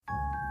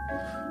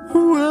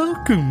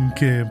Welcome,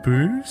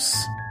 campers.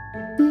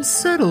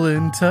 Settle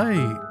in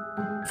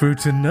tight. For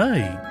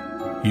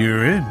tonight,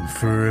 you're in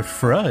for a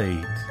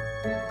fright.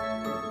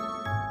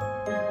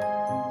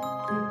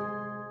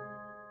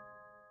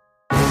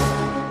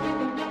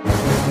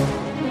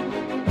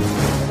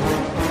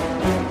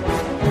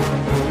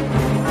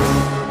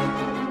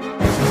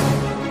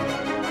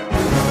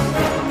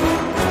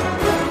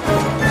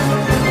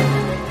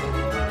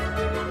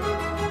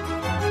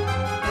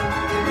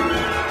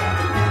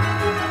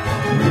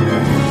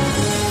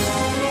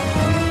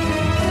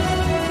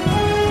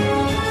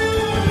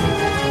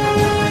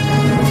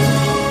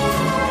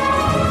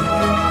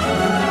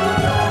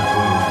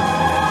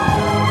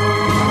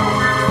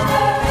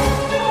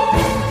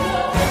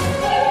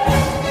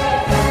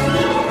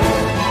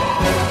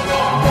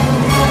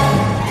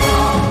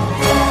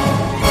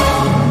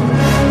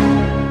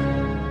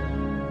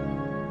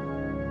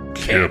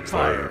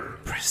 Campfire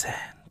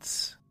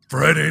presents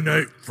Friday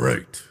Night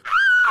Fright.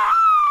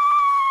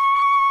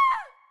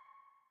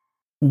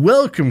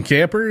 Welcome,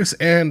 campers,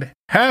 and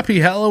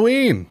happy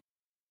Halloween!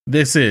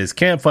 This is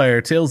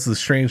Campfire Tales of the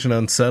Strange and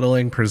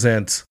Unsettling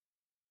presents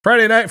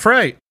Friday Night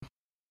Fright.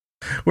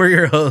 We're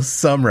your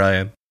hosts. I'm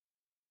Ryan.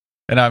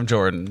 And I'm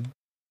Jordan.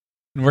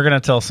 We're going to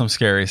tell some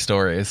scary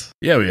stories.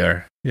 Yeah, we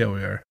are.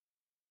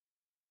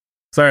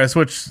 Sorry, I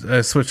switched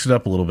it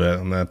up a little bit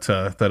on that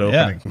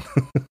opening.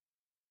 Yeah.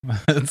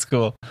 That's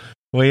cool.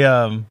 We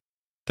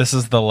this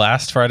is the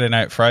last Friday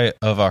Night Fright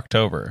of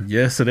October.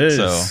 Yes, it is.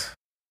 So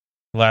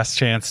last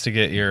chance to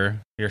get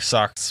your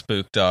socks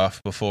spooked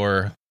off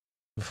before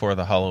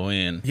the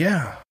Halloween.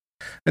 Yeah.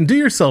 And do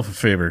yourself a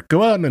favor.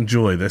 Go out and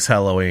enjoy this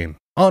Halloween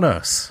on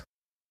us.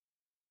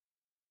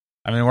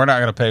 I mean, we're not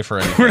going to pay for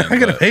anything. We're not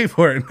going to pay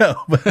for it, no.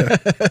 But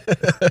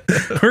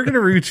we're going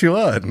to root you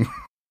on.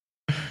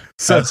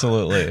 So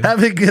absolutely.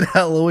 Have a good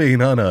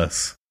Halloween on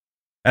us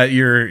at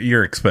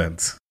your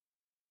expense.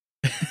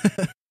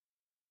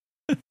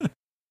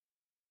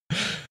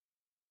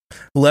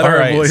 Let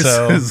our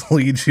voices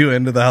lead you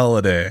into the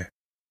holiday.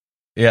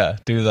 Yeah,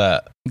 do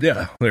that.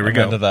 Yeah, there we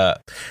go. Into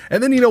that.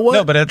 And then you know what?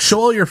 No, but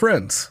show all your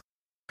friends.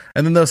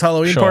 And then those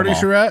Halloween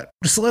parties you're at,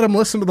 just let them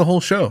listen to the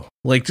whole show.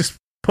 Like, just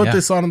put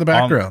this on in the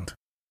background.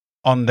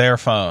 On their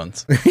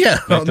phones. Yeah,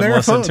 on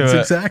their phones,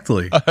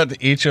 exactly. On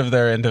each of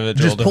their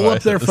individual just pull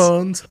up their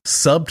phones,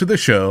 sub to the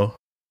show,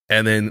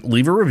 and then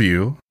leave a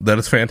review. That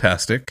is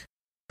fantastic.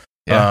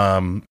 Yeah.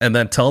 And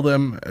then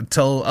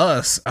tell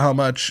us how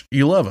much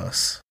you love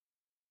us.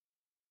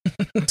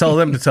 Tell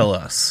them to tell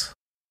us.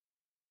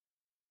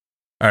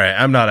 All right,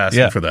 I'm not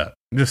asking for that.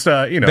 Just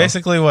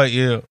basically what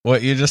you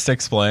just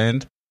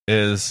explained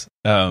is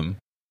on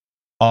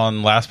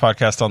last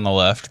podcast on the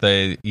left,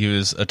 they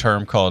use a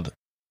term called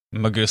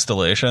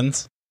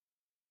magustalations,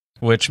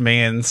 which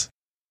means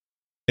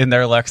in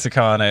their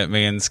lexicon it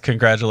means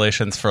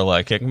congratulations for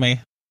liking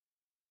me.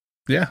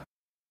 Yeah.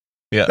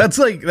 Yeah.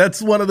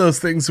 That's one of those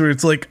things where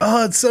it's like,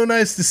 oh, it's so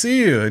nice to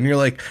see you. And you're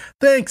like,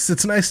 thanks,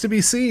 it's nice to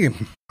be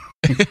seen.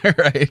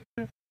 Right.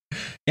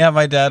 Yeah,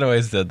 my dad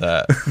always did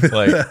that.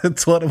 Like,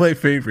 it's one of my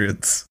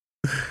favorites.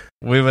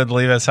 We would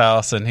leave his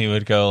house and he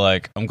would go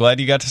like, I'm glad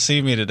you got to see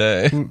me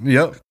today.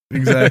 Yep,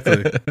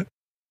 exactly.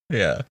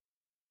 Yeah.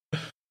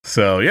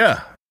 So,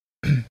 yeah.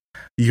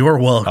 You're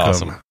welcome.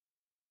 Awesome.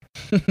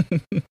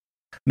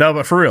 No,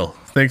 but for real,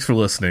 thanks for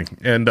listening.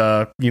 And,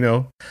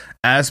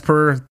 as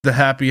per the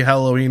happy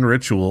Halloween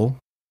ritual,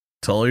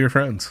 tell all your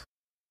friends.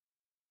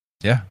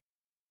 Yeah.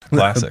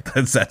 Classic.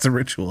 That's a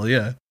ritual,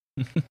 yeah.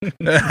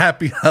 A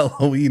happy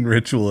Halloween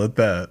ritual at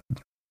that.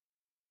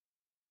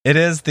 It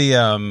is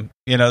the,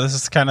 this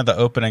is kind of the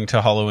opening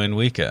to Halloween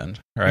weekend,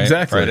 right?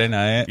 Exactly. Friday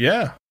night.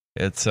 Yeah.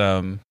 It's,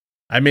 so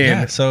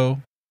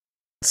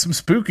some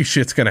spooky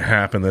shit's going to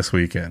happen this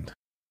weekend.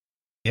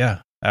 Yeah.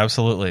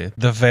 Absolutely.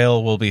 The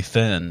veil will be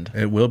thinned.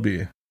 It will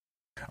be.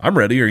 I'm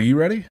ready. Are you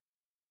ready?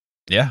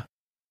 Yeah.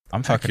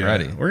 I'm fucking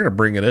ready. We're going to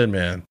bring it in,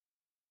 man.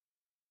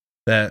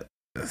 That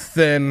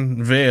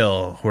thin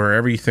veil where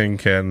everything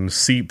can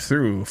seep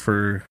through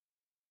for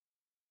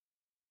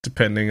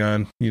depending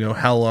on,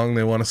 how long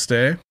they want to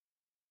stay.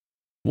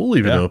 We'll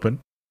leave it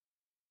open.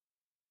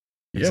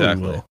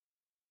 Exactly. Yeah, we will.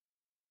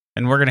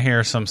 And we're going to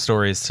hear some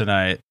stories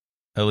tonight,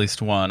 at least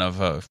one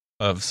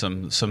of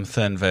some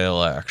thin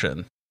veil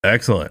action.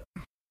 Excellent.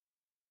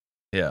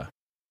 Yeah.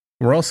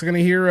 We're also going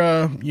to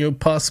hear,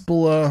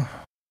 possible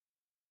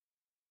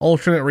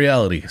alternate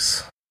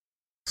realities.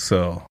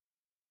 So.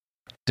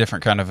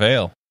 Different kind of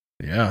veil.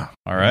 Yeah.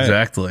 All right.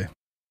 Exactly.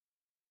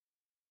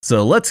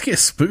 So let's get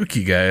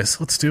spooky,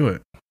 guys. Let's do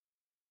it.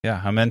 Yeah,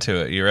 I'm into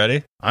it. You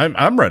ready?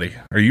 I'm ready.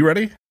 Are you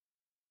ready?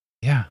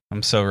 Yeah,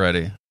 I'm so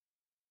ready.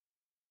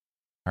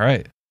 All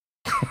right.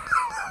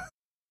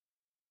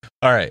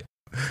 All right.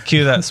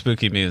 Cue that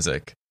spooky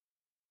music.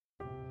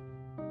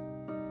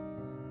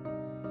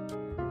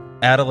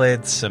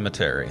 Adelaide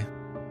Cemetery.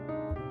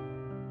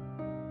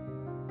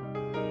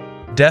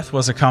 Death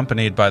was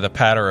accompanied by the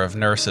patter of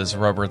nurses'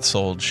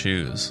 rubber-soled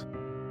shoes,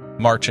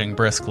 marching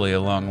briskly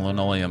along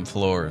linoleum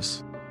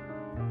floors.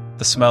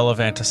 The smell of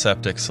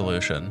antiseptic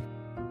solution.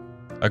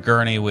 a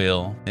gurney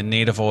wheel in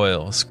need of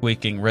oil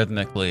squeaking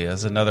rhythmically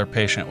as another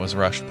patient was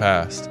rushed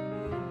past,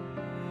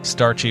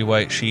 starchy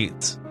white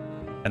sheets,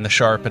 and the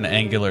sharp and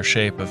angular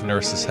shape of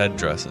nurses'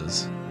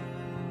 headdresses.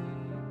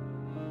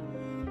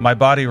 My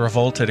body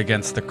revolted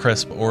against the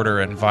crisp order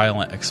and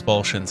violent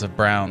expulsions of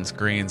browns,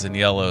 greens, and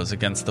yellows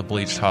against the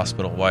bleached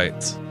hospital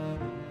whites.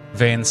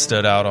 Veins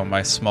stood out on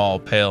my small,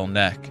 pale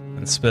neck,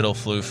 and spittle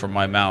flew from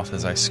my mouth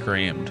as I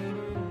screamed.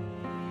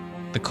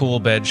 The cool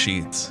bed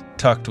sheets,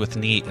 tucked with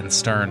neat and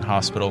stern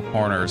hospital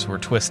corners, were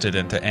twisted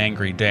into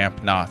angry,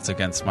 damp knots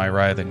against my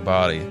writhing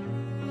body.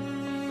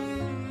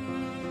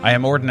 I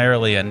am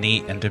ordinarily a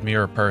neat and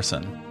demure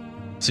person,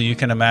 so you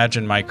can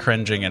imagine my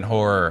cringing in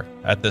horror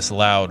at this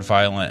loud,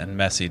 violent, and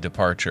messy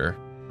departure.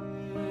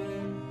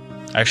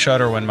 I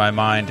shudder when my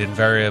mind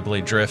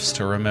invariably drifts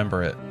to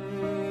remember it.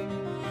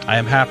 I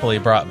am happily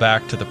brought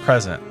back to the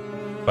present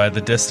by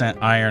the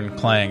distant iron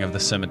clang of the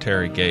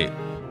cemetery gate.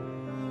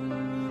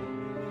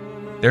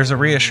 There's a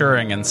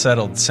reassuring and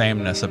settled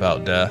sameness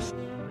about death,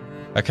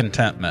 a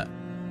contentment,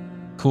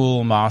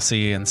 cool,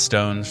 mossy, and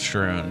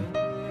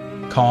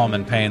stone-strewn, calm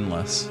and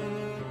painless.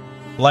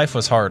 Life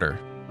was harder,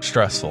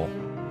 stressful.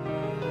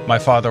 My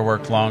father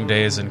worked long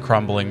days in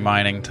crumbling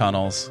mining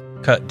tunnels,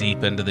 cut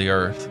deep into the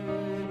earth.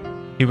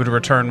 He would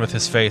return with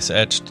his face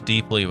etched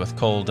deeply with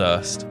coal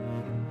dust,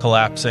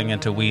 collapsing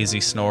into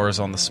wheezy snores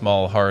on the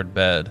small, hard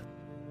bed.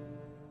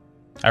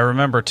 I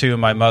remember, too,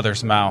 my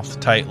mother's mouth,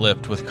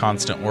 tight-lipped with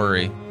constant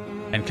worry,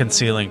 and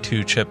concealing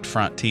 2 chipped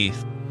front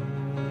teeth.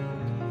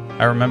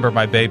 I remember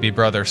my baby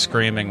brother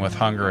screaming with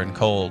hunger and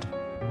cold.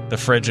 The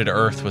frigid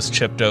earth was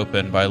chipped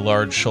open by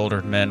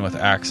large-shouldered men with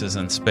axes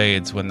and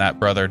spades when that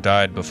brother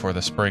died before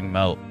the spring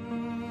melt.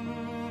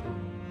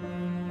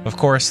 Of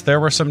course,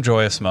 there were some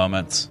joyous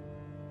moments,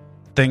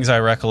 things I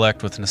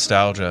recollect with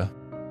nostalgia.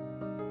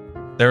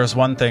 There is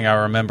one thing I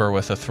remember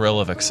with a thrill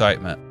of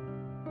excitement.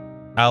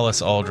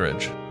 Alice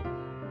Aldridge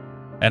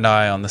and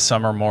I on the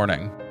summer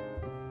morning.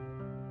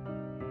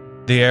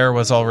 The air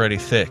was already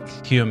thick,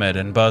 humid,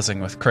 and buzzing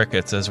with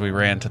crickets as we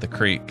ran to the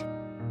creek.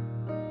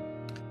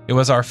 It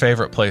was our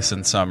favorite place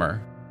in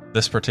summer,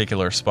 this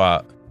particular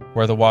spot,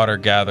 where the water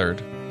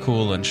gathered,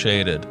 cool and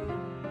shaded,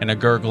 in a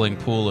gurgling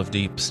pool of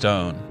deep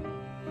stone.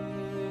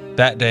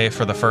 That day,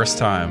 for the first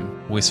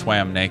time, we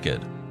swam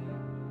naked.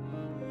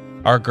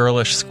 Our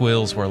girlish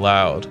squeals were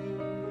loud.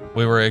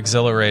 We were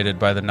exhilarated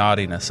by the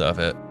naughtiness of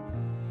it,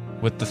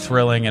 with the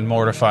thrilling and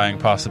mortifying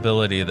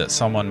possibility that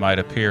someone might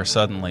appear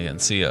suddenly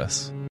and see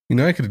us. You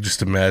know, I could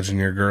just imagine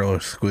your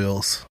girlish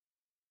squeals.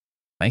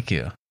 Thank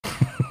you.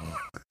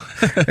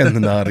 And the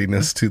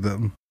naughtiness to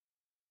them.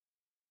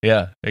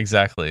 Yeah,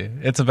 exactly.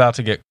 It's about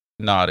to get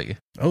naughty.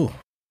 Oh,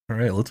 all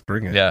right, let's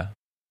bring it. Yeah,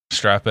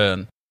 strap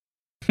in.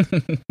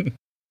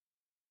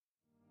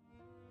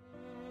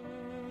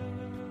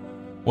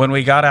 When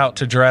we got out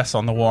to dress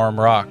on the warm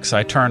rocks,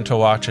 I turned to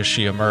watch as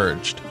she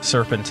emerged,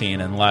 serpentine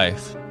and lithe,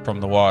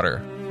 from the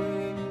water.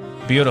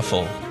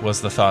 Beautiful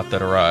was the thought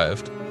that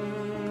arrived,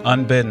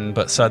 unbidden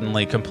but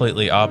suddenly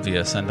completely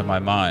obvious into my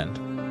mind.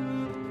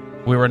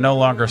 We were no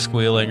longer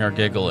squealing or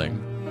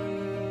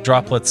giggling.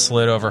 Droplets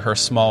slid over her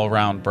small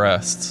round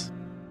breasts.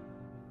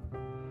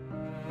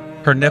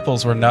 Her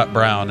nipples were nut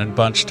brown and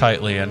bunched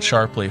tightly and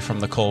sharply from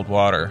the cold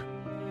water.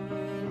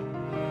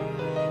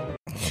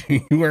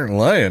 You weren't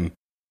lying.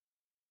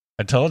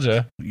 I told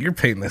you. You're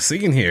painting the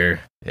scene here.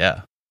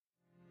 Yeah.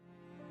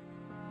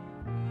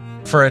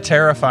 For a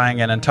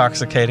terrifying and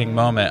intoxicating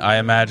moment, I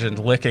imagined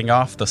licking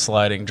off the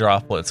sliding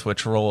droplets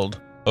which rolled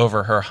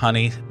over her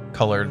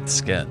honey-colored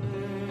skin.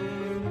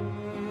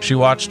 She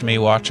watched me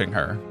watching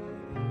her.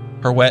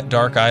 Her wet,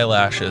 dark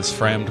eyelashes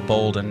framed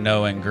bold and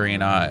knowing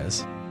green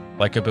eyes,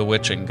 like a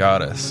bewitching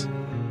goddess.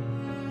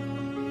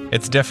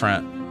 It's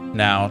different,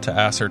 now, to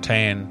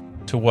ascertain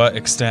to what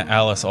extent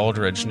Alice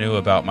Aldridge knew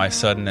about my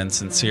sudden and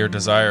sincere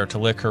desire to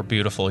lick her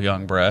beautiful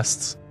young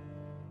breasts,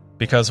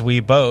 because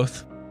we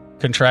both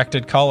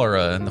contracted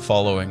cholera in the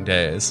following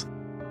days.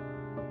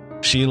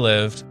 She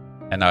lived,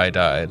 and I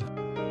died.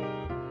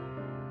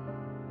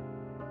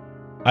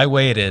 I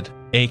waited,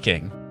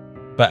 aching,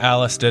 but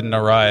Alice didn't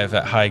arrive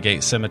at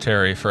Highgate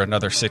Cemetery for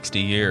another 60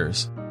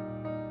 years.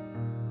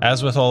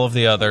 As with all of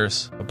the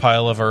others, a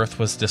pile of earth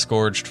was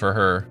disgorged for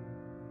her,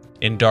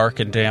 in dark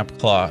and damp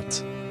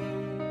clots,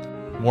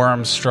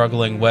 worms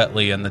struggling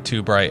wetly in the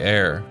too bright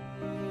air.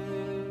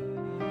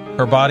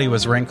 Her body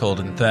was wrinkled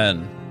and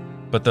thin,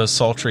 but those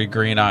sultry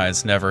green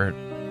eyes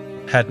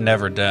had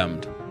never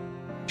dimmed.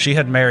 She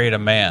had married a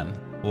man,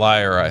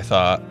 liar I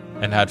thought,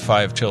 and had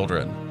 5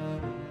 children.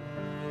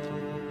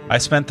 I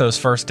spent those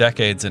first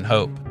decades in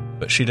hope,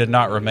 but she did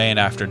not remain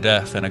after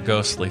death in a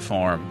ghostly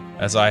form,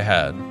 as I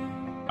had.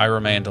 I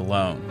remained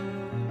alone.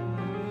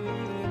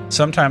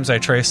 Sometimes I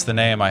trace the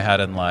name I had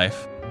in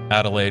life,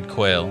 Adelaide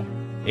Quayle,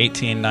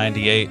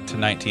 1898 to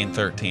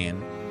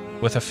 1913,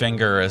 with a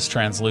finger as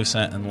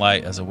translucent and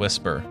light as a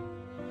whisper.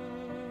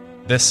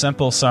 This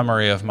simple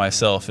summary of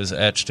myself is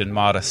etched in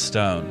modest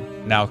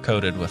stone, now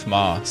coated with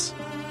moss.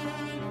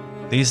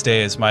 These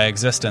days, my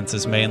existence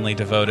is mainly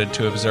devoted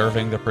to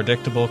observing the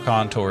predictable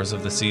contours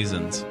of the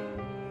seasons.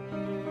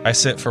 I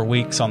sit for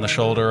weeks on the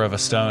shoulder of a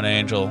stone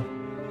angel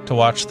to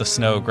watch the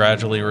snow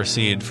gradually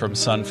recede from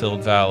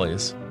sun-filled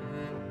valleys.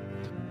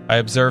 I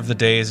observe the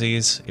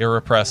daisies,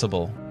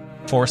 irrepressible,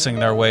 forcing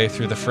their way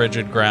through the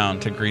frigid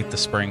ground to greet the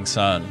spring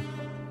sun.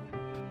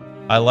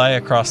 I lie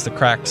across the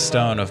cracked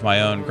stone of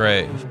my own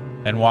grave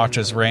and watch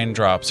as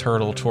raindrops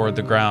hurtle toward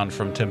the ground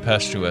from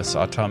tempestuous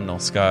autumnal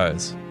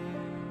skies.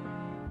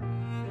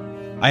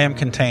 I am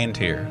contained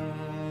here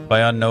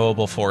by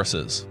unknowable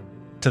forces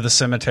to the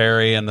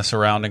cemetery and the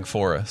surrounding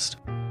forest.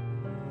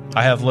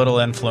 I have little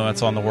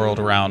influence on the world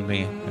around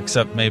me,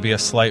 except maybe a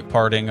slight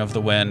parting of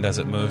the wind as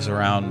it moves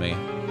around me.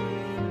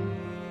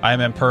 I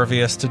am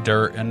impervious to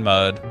dirt and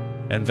mud,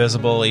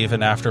 invisible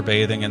even after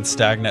bathing in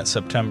stagnant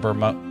September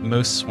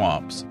moose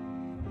swamps,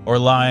 or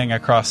lying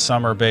across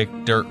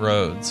summer-baked dirt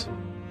roads.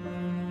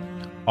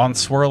 On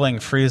swirling,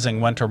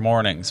 freezing winter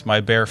mornings, my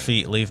bare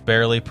feet leave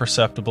barely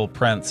perceptible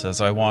prints as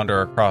I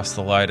wander across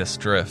the lightest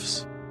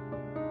drifts.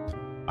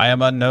 I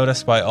am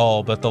unnoticed by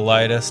all but the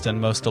lightest and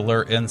most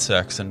alert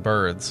insects and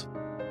birds,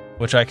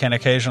 which I can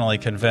occasionally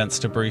convince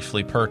to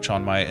briefly perch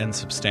on my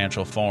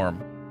insubstantial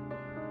form.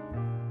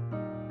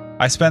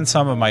 I spend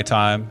some of my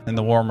time, in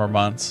the warmer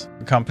months,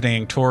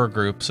 accompanying tour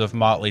groups of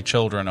motley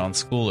children on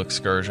school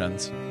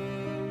excursions.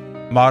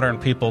 Modern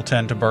people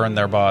tend to burn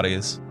their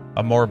bodies,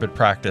 a morbid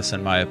practice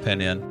in my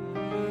opinion.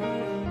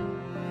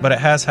 But it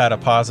has had a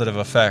positive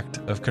effect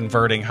of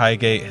converting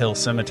Highgate Hill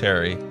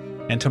Cemetery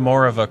into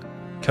more of a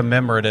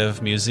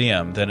commemorative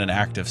museum than an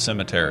active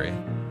cemetery.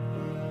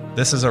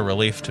 This is a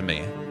relief to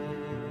me.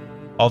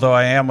 Although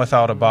I am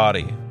without a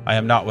body, I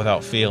am not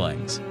without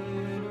feelings,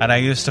 and I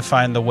used to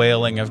find the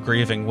wailing of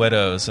grieving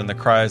widows and the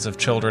cries of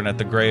children at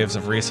the graves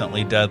of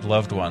recently dead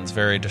loved ones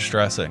very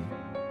distressing.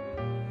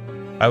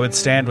 I would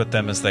stand with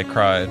them as they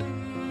cried,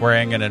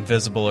 wearing an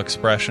invisible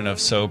expression of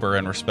sober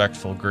and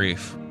respectful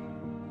grief.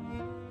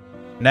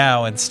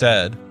 Now,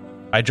 instead,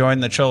 I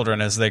join the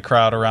children as they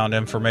crowd around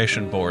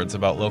information boards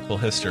about local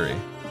history,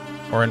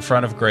 or in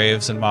front of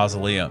graves and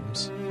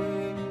mausoleums.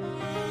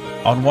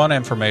 On one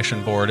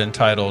information board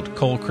entitled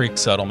Coal Creek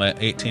Settlement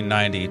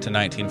 1890 to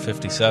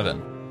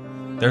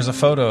 1957, there's a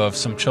photo of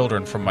some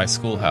children from my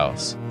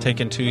schoolhouse,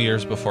 taken 2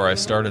 years before I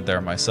started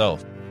there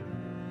myself.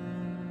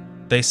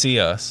 They see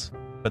us,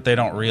 but they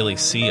don't really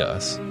see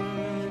us.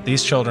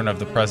 These children of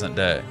the present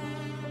day.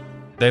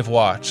 They've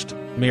watched,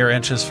 mere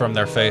inches from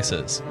their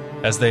faces,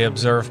 as they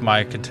observe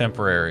my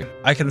contemporary.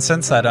 I can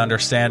sense that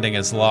understanding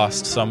is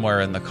lost somewhere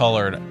in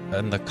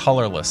the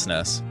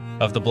colorlessness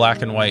of the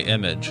black and white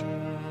image,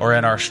 or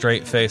in our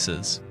straight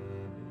faces.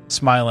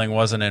 Smiling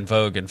wasn't in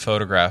vogue in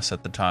photographs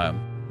at the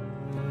time.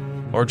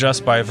 Or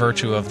just by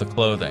virtue of the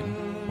clothing,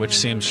 which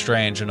seems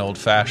strange and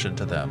old-fashioned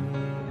to them.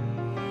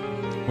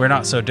 We're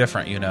not so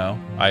different, you know,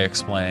 I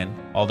explain,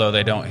 although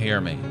they don't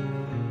hear me.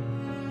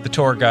 The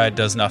tour guide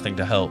does nothing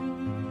to help.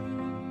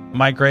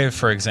 My grave,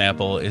 for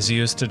example, is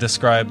used to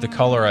describe the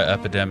cholera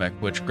epidemic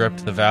which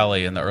gripped the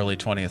valley in the early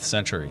 20th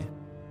century.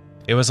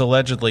 It was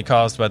allegedly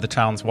caused by the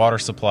town's water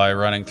supply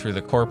running through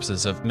the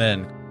corpses of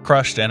men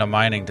crushed in a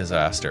mining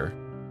disaster.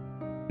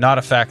 Not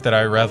a fact that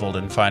I reveled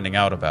in finding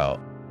out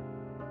about.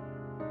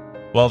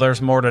 Well,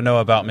 there's more to know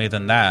about me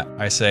than that,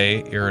 I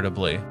say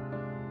irritably.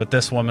 But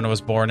this woman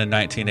was born in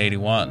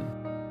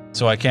 1981,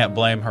 so I can't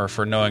blame her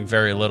for knowing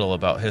very little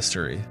about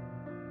history.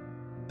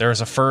 There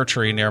is a fir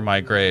tree near my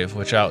grave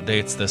which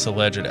outdates this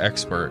alleged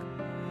expert.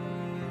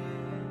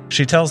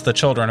 She tells the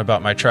children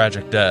about my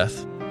tragic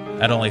death,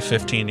 at only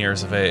 15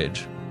 years of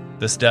age.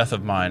 This death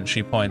of mine,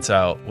 she points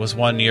out, was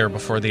 1 year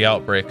before the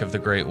outbreak of the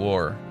Great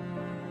War.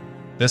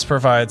 This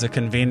provides a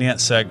convenient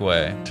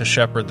segue to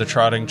shepherd the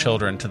trotting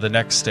children to the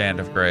next stand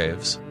of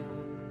graves.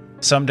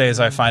 Some days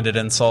I find it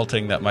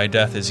insulting that my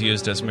death is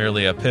used as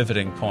merely a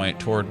pivoting point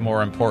toward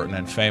more important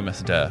and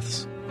famous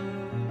deaths.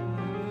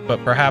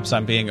 But perhaps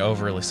I'm being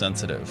overly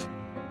sensitive.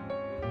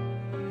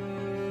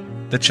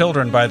 The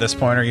children by this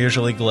point are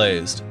usually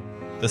glazed.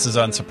 This is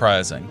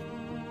unsurprising.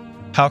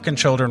 How can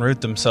children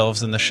root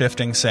themselves in the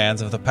shifting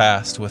sands of the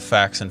past with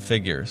facts and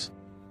figures?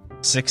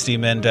 60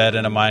 men dead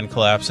in a mine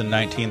collapse in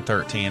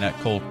 1913 at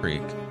Coal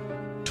Creek.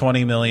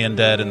 20 million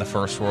dead in the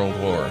First World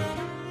War.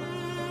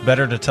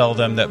 Better to tell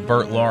them that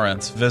Bert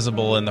Lawrence,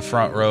 visible in the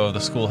front row of the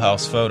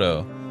schoolhouse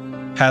photo,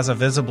 has a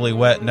visibly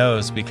wet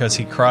nose because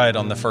he cried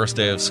on the first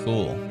day of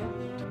school.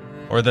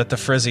 Or that the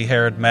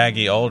frizzy-haired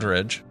Maggie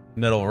Aldridge,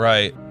 middle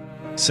right,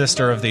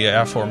 sister of the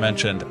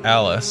aforementioned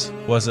Alice,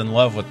 was in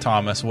love with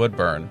Thomas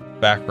Woodburn,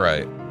 back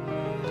right.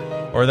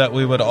 Or that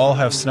we would all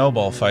have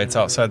snowball fights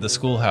outside the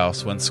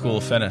schoolhouse when school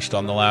finished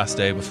on the last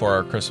day before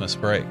our Christmas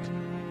break.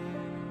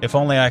 If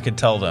only I could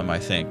tell them, I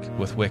think,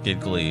 with wicked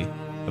glee,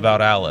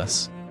 about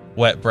Alice,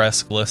 wet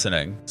breasts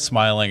glistening,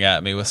 smiling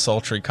at me with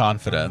sultry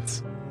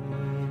confidence.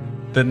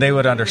 Then they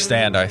would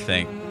understand, I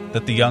think,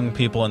 that the young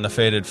people in the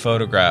faded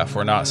photograph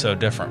were not so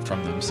different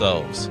from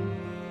themselves.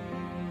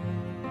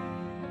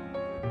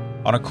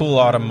 On a cool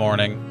autumn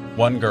morning,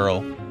 one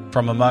girl,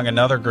 from among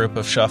another group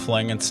of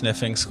shuffling and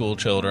sniffing school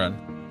children,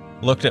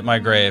 looked at my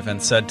grave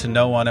and said to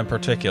no one in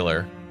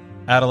particular,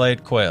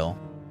 "Adelaide Quayle,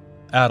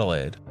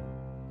 Adelaide."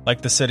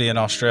 like the city in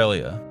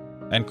Australia,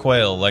 and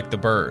quail like the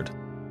bird.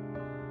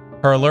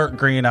 Her alert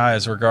green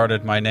eyes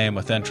regarded my name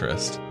with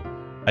interest.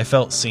 I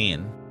felt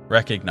seen,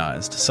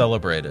 recognized,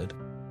 celebrated.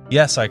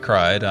 Yes, I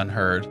cried,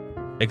 unheard.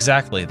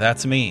 Exactly,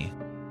 that's me.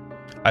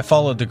 I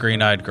followed the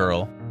green-eyed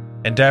girl,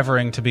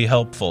 endeavoring to be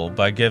helpful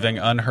by giving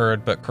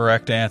unheard but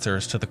correct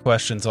answers to the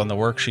questions on the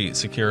worksheet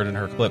secured in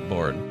her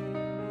clipboard.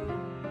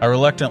 I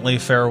reluctantly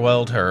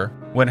farewelled her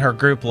when her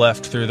group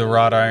left through the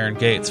wrought iron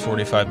gates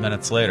 45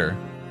 minutes later.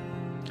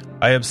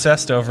 I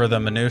obsessed over the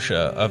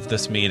minutiae of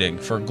this meeting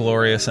for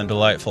glorious and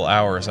delightful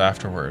hours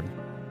afterward.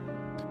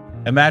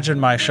 Imagine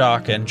my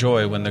shock and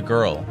joy when the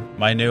girl,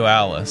 my new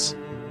Alice,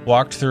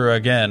 walked through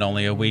again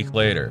only a week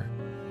later,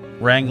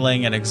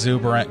 wrangling an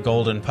exuberant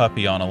golden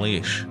puppy on a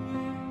leash.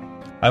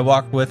 I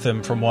walked with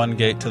him from one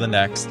gate to the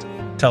next,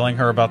 telling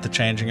her about the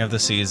changing of the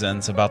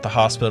seasons, about the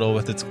hospital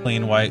with its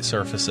clean white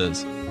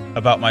surfaces,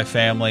 about my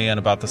family, and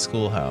about the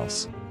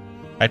schoolhouse.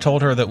 I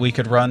told her that we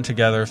could run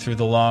together through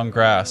the long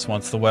grass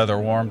once the weather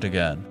warmed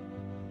again.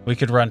 We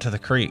could run to the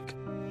creek.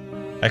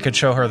 I could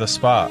show her the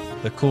spot,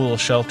 the cool,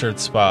 sheltered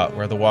spot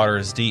where the water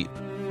is deep.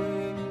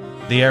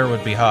 The air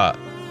would be hot,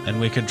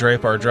 and we could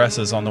drape our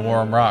dresses on the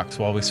warm rocks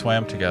while we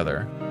swam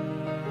together.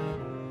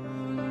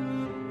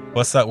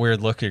 What's that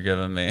weird look you're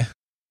giving me?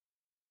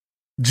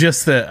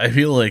 Just that I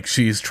feel like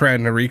she's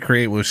trying to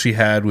recreate what she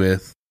had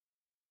with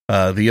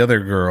the other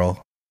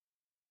girl.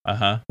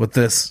 With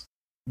this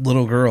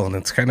little girl, and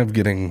it's kind of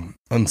getting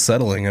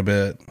unsettling a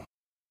bit.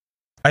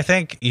 I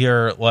think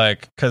you're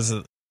like, because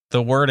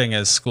the wording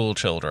is school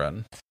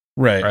children.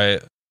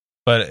 Right.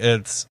 But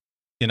it's,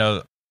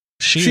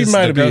 she's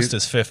the ghost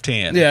is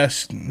 15. Yeah.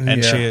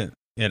 And she,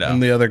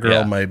 and the other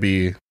girl might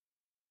be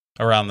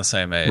around the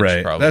same age,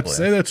 right.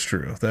 Probably. That's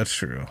true. That's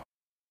true.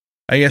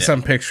 I guess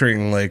I'm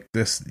picturing like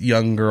this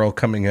young girl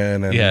coming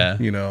in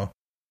and,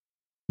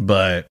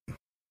 but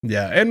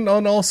yeah. And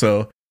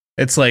also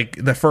it's like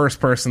the first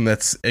person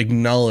that's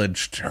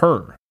acknowledged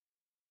her.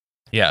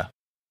 Yeah.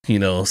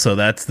 So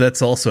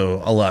that's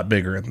also a lot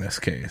bigger in this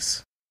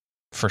case.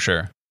 For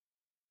sure.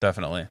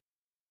 Definitely.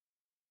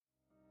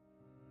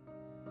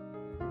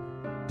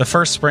 The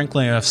first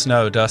sprinkling of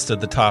snow dusted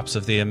the tops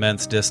of the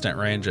immense distant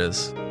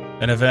ranges,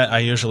 an event I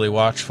usually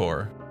watch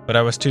for, but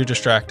I was too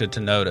distracted to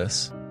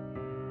notice.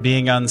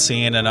 Being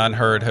unseen and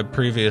unheard had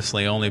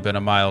previously only been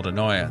a mild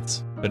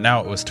annoyance, but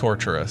now it was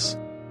torturous.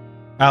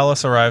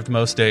 Alice arrived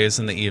most days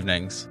in the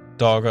evenings,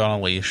 dog on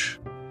a leash,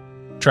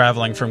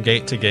 traveling from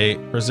gate to gate,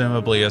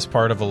 presumably as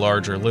part of a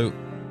larger loop.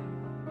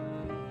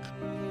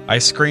 I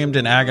screamed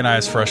in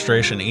agonized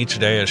frustration each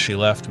day as she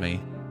left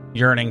me,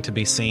 yearning to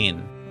be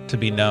seen, to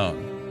be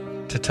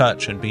known, to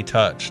touch and be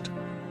touched.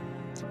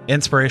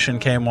 Inspiration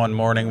came one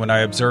morning when I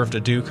observed a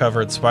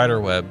dew-covered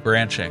spiderweb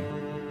branching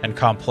and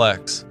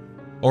complex,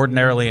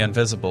 ordinarily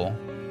invisible,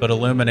 but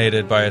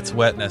illuminated by its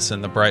wetness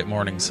in the bright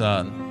morning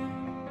sun.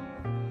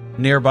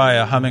 Nearby,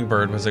 a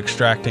hummingbird was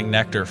extracting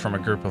nectar from a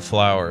group of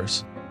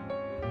flowers.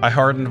 I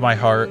hardened my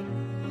heart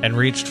and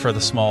reached for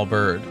the small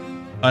bird,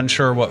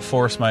 unsure what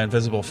force my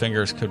invisible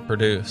fingers could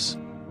produce.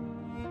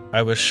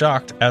 I was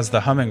shocked as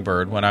the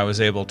hummingbird when I was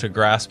able to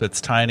grasp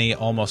its tiny,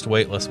 almost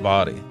weightless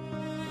body.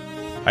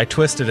 I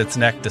twisted its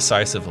neck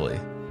decisively,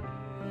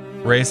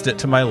 raised it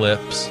to my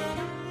lips.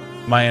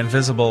 My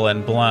invisible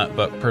and blunt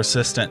but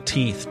persistent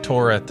teeth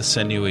tore at the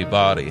sinewy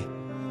body.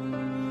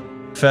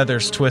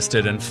 Feathers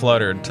twisted and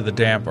fluttered to the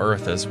damp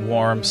earth as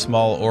warm,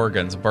 small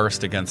organs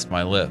burst against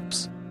my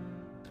lips.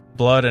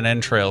 Blood and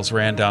entrails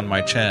ran down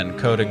my chin,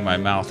 coating my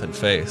mouth and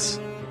face.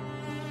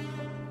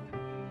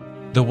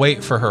 The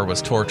wait for her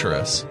was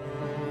torturous.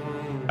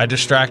 I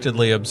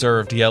distractedly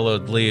observed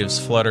yellowed leaves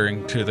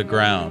fluttering to the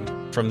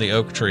ground from the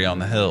oak tree on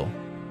the hill.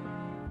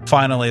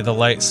 Finally, the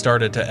light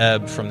started to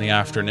ebb from the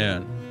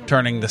afternoon,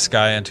 turning the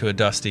sky into a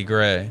dusty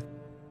gray.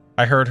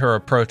 I heard her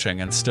approaching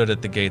and stood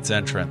at the gate's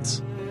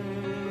entrance.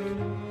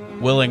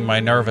 Willing my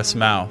nervous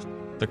mouth,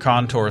 the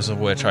contours of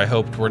which I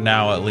hoped were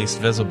now at least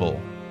visible,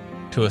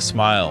 to a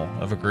smile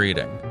of a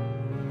greeting.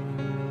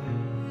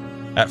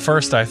 At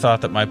first I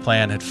thought that my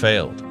plan had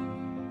failed.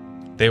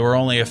 They were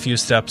only a few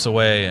steps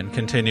away and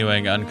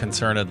continuing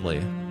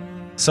unconcernedly.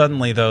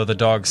 Suddenly, though, the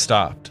dog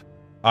stopped,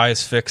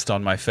 eyes fixed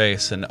on my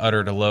face, and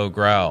uttered a low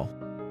growl.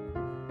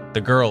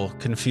 The girl,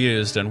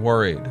 confused and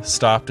worried,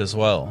 stopped as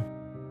well.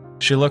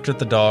 She looked at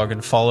the dog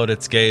and followed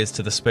its gaze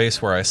to the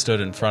space where I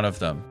stood in front of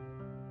them.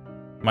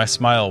 My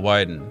smile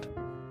widened.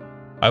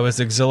 I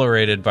was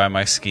exhilarated by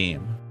my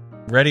scheme,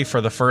 ready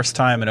for the first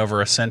time in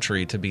over a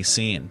century to be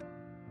seen.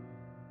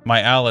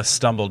 My Alice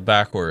stumbled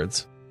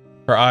backwards,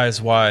 her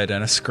eyes wide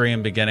and a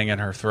scream beginning in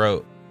her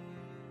throat.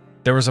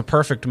 There was a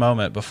perfect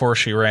moment before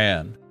she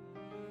ran,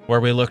 where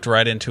we looked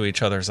right into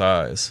each other's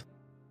eyes.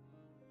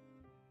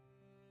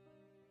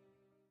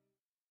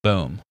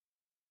 Boom.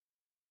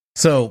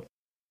 So,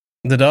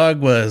 the dog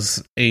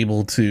was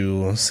able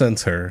to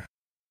sense her.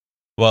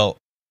 Well,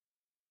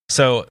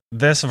 so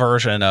this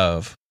version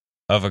of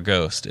a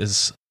ghost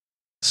is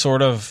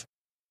sort of,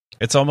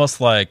 it's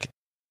almost like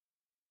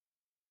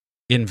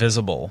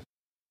invisible.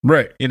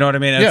 Right. You know what I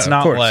mean? It's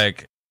not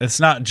like it's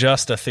not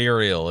just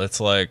ethereal. It's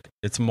like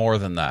it's more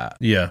than that.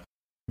 Yeah.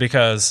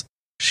 Because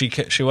she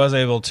was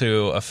able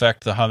to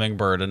affect the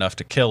hummingbird enough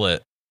to kill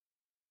it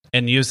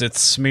and use its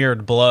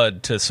smeared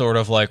blood to sort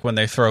of like when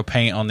they throw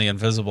paint on the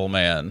Invisible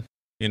Man.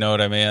 You know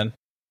what I mean?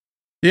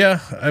 Yeah,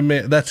 I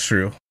mean, that's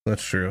true.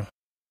 That's true.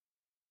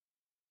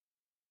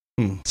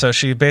 So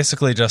she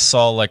basically just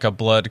saw like a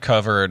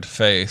blood-covered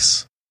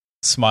face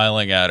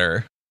smiling at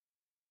her.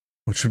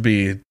 Which would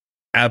be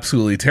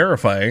absolutely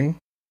terrifying.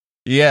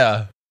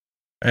 Yeah.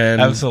 And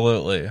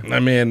absolutely.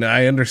 I mean,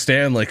 I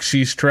understand, like,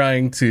 she's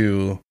trying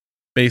to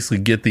basically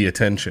get the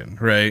attention,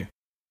 right?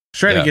 She's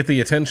trying to get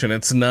the attention.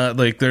 It's not,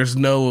 like, there's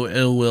no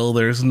ill will,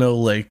 there's no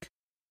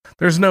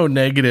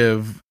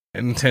negative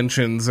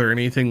intentions or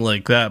anything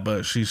like that,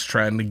 but she's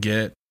trying to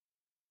get,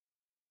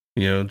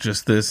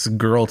 just this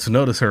girl to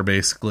notice her,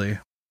 basically.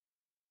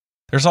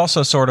 There's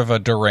also sort of a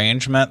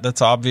derangement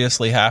that's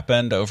obviously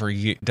happened over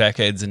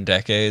decades and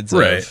decades,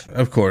 right?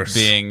 Of course,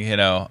 being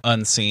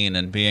unseen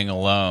and being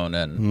alone,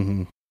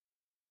 and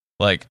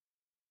like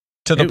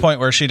to the point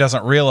where she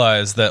doesn't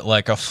realize that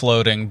like a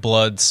floating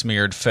blood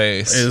smeared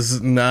face is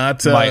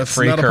not might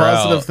freak not a her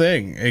positive out.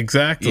 thing.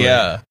 Exactly.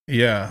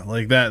 Yeah.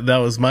 Like that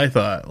was my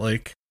thought.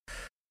 Like,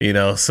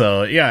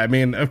 So yeah, I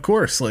mean, of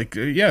course, like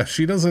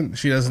she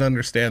doesn't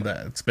understand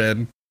that. It's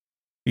been,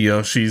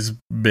 she's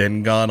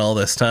been gone all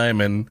this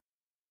time and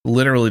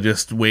literally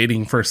just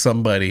waiting for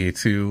somebody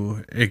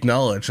to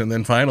acknowledge, and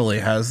then finally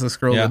has this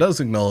girl that does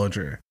acknowledge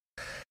her.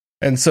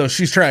 And so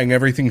she's trying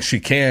everything she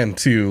can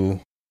to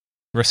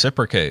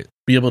reciprocate,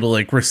 be able to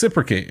like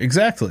reciprocate.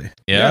 Exactly.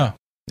 Yeah.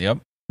 Yep.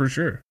 For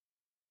sure.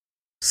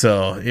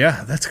 So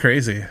yeah, that's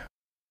crazy.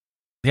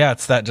 Yeah.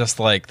 It's that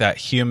just like that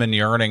human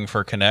yearning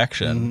for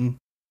connection.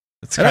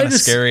 It's kind of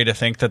scary to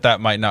think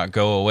that might not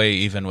go away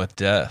even with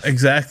death.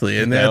 Exactly.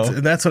 And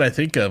that's what I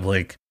think of.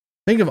 Like,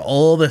 think of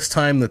all this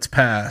time that's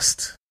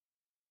passed.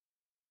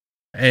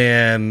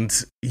 And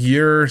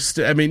you're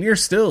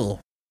still,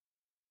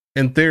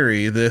 in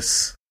theory,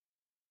 this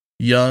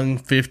young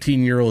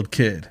 15-year-old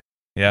kid.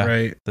 Yeah.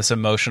 Right. This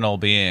emotional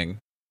being.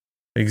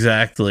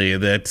 Exactly.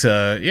 That,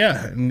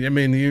 I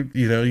mean,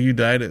 you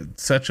died at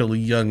such a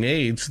young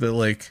age that,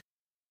 like,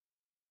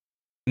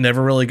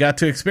 never really got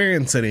to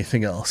experience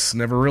anything else.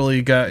 Never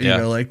really got,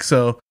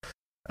 so,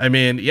 I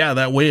mean,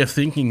 that way of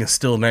thinking is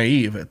still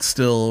naive. It's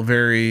still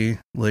very,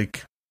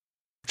 like,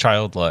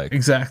 childlike.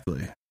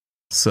 Exactly.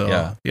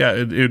 So,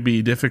 it would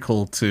be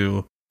difficult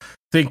to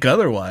think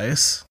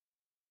otherwise.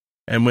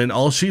 And when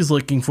all she's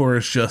looking for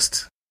is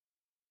just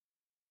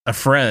a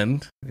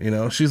friend,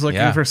 she's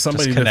looking for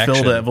somebody to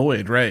fill that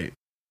void, right?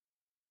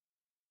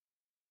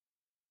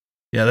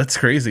 Yeah, that's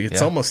crazy.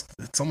 It's almost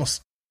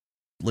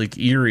like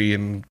eerie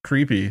and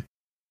creepy.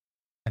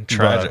 And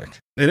tragic.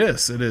 It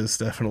is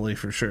definitely,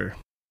 for sure.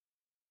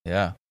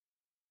 Yeah.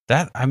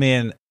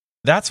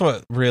 That's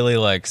what really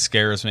like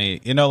scares me.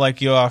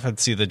 Like you often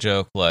see the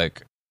joke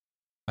like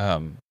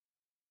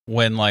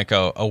when like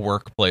a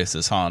workplace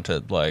is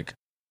haunted, like,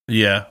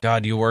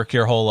 God, you work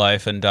your whole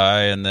life and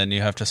die, and then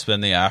you have to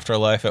spend the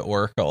afterlife at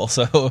work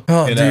also.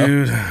 Oh,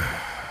 dude.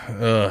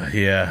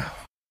 Yeah.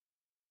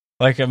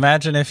 Like,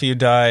 imagine if you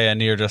die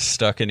and you're just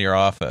stuck in your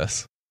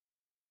office.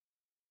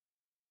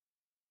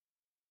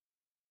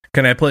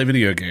 Can I play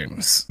video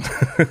games?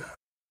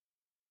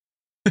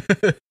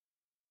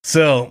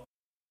 So,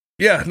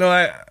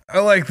 I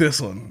like this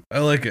one. I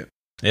like it.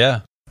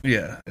 Yeah.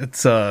 Yeah.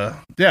 It's I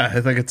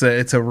think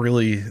it's a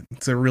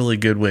really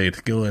good way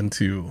to go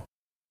into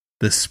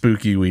this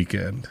spooky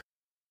weekend.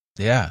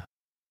 Yeah.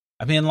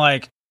 I mean,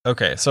 like,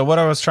 okay, so what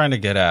I was trying to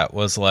get at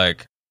was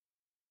like,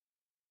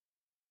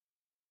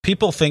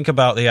 people think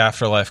about the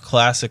afterlife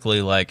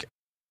classically like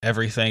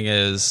everything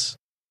is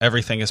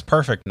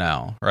perfect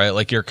now, right?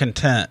 Like you're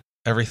content,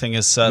 everything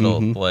is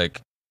settled, like,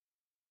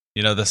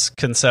 this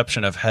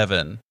conception of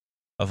heaven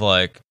of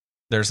like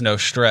there's no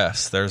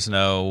stress, there's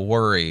no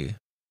worry,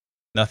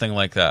 nothing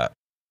like that.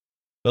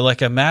 But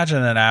like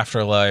imagine an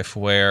afterlife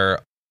where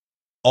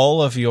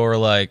all of your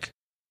like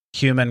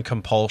human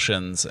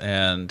compulsions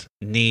and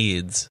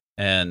needs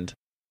and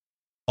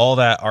all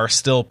that are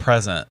still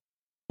present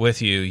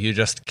with you. You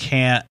just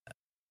can't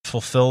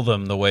fulfill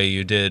them the way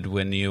you did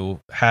when you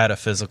had a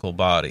physical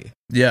body.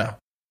 Yeah.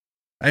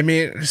 I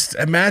mean, just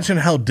imagine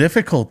how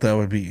difficult that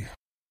would be.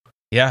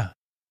 Yeah.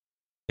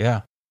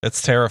 Yeah.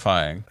 It's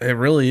terrifying. It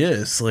really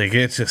is. Like,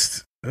 it's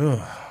just,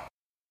 ugh.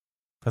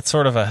 That's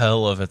sort of a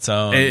hell of its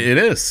own. It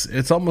is.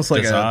 It's almost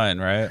like design,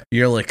 right?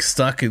 You're like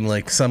stuck in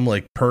like some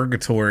like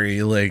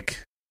purgatory,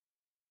 like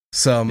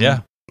some,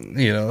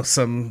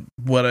 some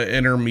an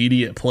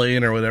intermediate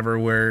plane or whatever,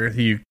 where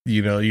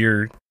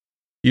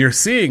you're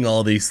seeing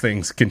all these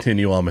things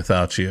continue on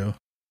without you,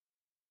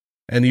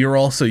 and you're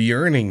also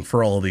yearning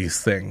for all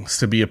these things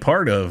to be a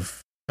part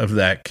of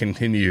that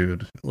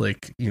continued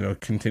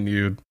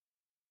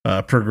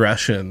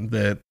progression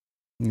that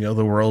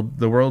the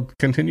world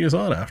continues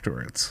on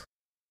afterwards.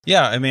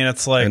 Yeah, I mean,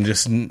 it's like, and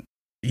just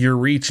you're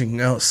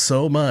reaching out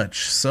so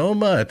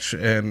much,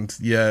 and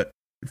yet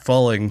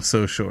falling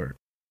so short.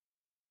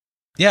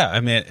 Yeah,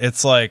 I mean,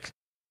 it's like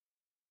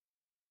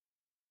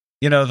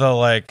you know,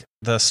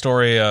 the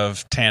story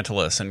of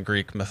Tantalus in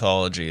Greek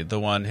mythology, the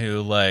one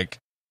who like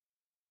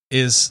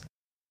is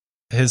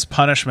his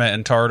punishment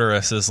in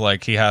Tartarus is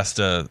like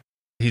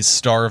he's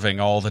starving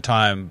all the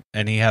time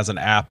and he has an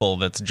apple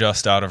that's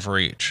just out of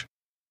reach.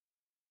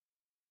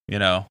 You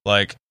know,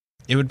 like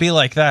it would be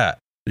like that.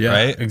 Yeah,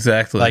 right?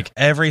 Exactly. Like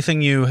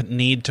everything you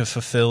need to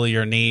fulfill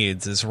your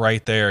needs is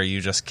right there.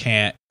 You just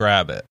can't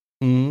grab it.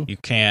 Mm-hmm. You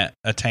can't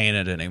attain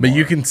it anymore. But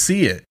you can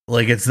see it.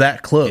 Like it's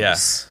that close. Yeah.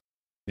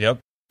 Yep.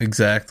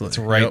 Exactly. It's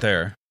right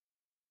there.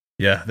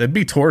 Yeah, that'd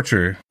be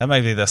torture. That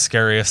might be the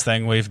scariest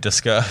thing we've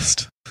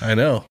discussed. I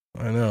know.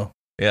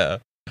 Yeah.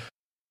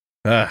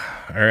 All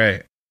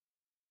right.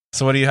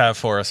 So what do you have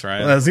for us,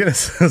 Ryan? I was gonna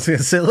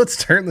say,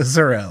 let's turn this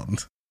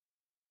around.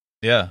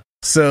 Yeah.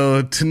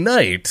 So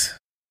tonight,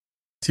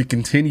 to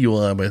continue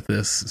on with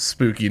this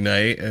spooky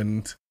night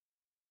and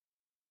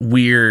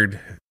weird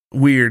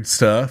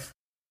stuff,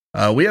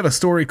 we have a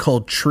story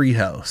called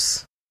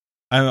Treehouse.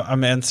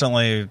 I'm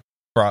instantly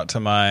brought to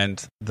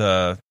mind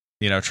the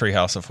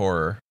Treehouse of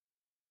Horror,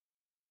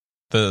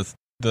 the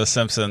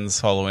Simpsons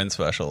Halloween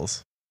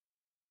specials.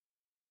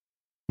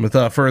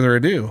 Without further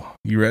ado,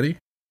 you ready?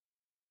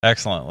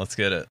 Excellent. Let's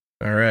get it.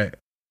 All right.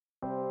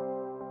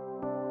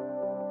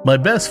 My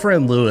best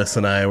friend Lewis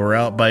and I were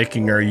out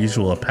biking our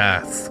usual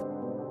path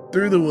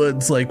through the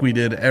woods like we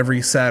did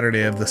every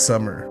Saturday of the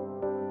summer.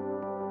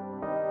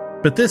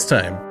 But this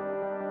time,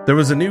 there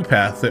was a new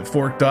path that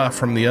forked off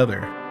from the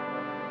other.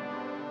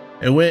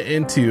 It went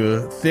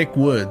into thick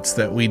woods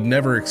that we'd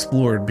never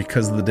explored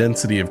because of the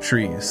density of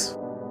trees.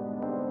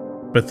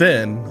 But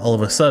then, all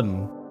of a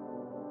sudden,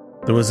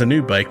 there was a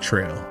new bike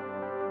trail.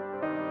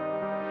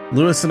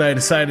 Lewis and I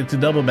decided to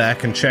double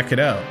back and check it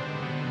out.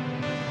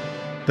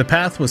 The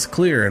path was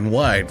clear and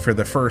wide for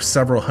the first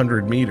several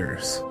hundred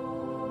meters.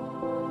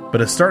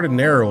 But it started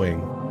narrowing.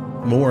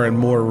 More and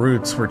more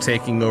roots were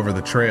taking over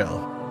the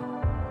trail.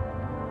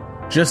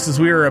 Just as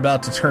we were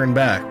about to turn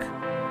back,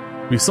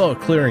 we saw a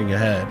clearing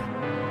ahead,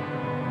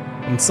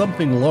 and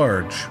something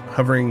large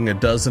hovering a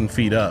dozen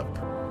feet up.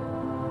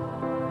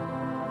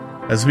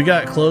 As we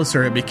got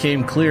closer, it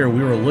became clear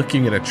we were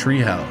looking at a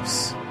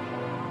treehouse.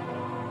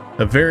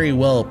 A very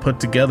well put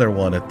together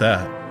one at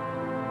that.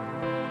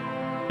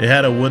 It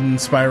had a wooden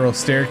spiral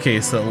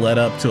staircase that led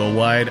up to a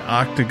wide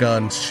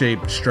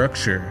octagon-shaped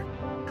structure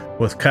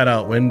with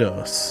cutout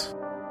windows.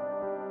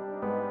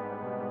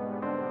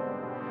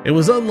 It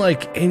was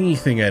unlike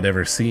anything I'd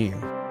ever seen.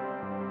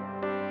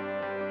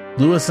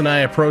 Lewis and I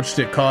approached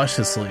it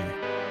cautiously,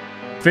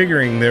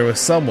 figuring there was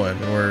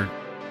someone or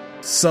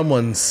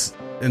someone's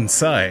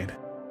inside.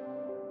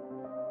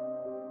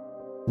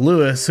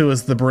 Lewis, who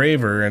was the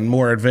braver and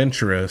more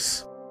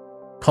adventurous,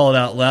 called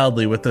out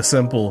loudly with a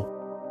simple,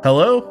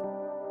 "Hello?"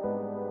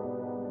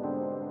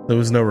 There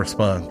was no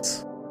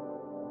response.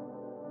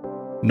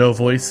 No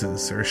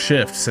voices or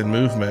shifts in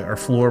movement or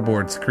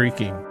floorboards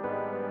creaking.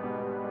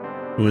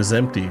 It was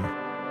empty.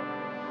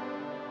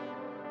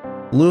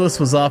 Lewis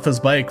was off his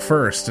bike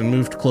first and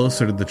moved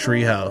closer to the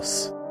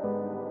treehouse.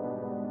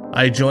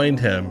 I joined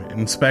him,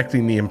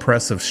 inspecting the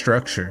impressive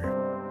structure.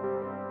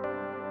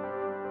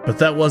 But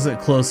that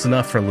wasn't close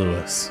enough for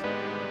Lewis.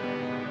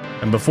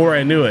 And before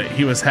I knew it,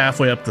 he was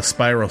halfway up the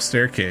spiral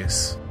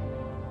staircase.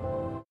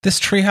 This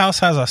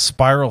treehouse has a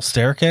spiral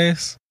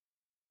staircase?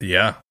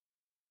 Yeah.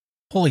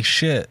 Holy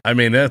shit. I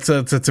mean, that's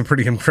a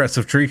pretty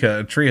impressive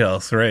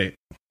treehouse, right?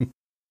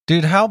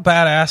 Dude, how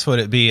badass would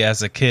it be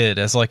as a kid,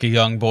 as like a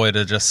young boy,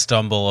 to just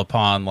stumble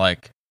upon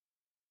like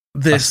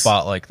this a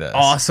spot like this?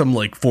 Awesome,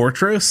 like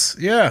fortress?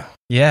 Yeah.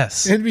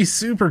 Yes. It'd be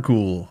super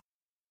cool.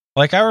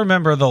 Like, I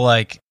remember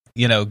the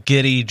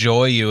giddy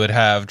joy you would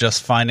have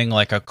just finding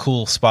like a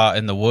cool spot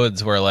in the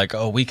woods where like,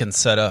 oh, we can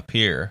set up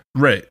here.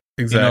 Right.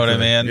 Exactly. You know what I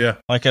mean? Yeah.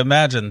 Like,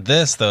 imagine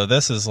this though.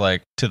 This is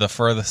like to the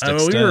furthest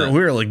extent. We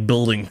were like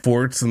building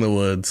forts in the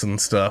woods and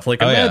stuff.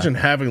 Like, imagine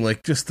having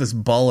like just this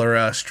baller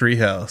ass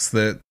treehouse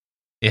that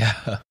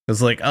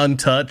is like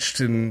untouched,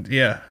 and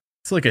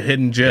it's like a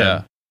hidden gem.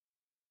 Yeah.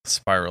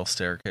 Spiral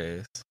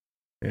staircase.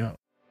 Yeah.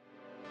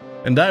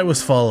 And I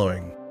was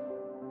following.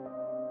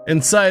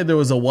 Inside there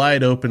was a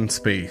wide open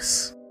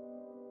space.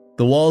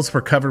 The walls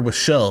were covered with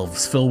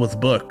shelves filled with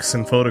books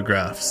and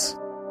photographs.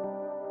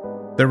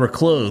 There were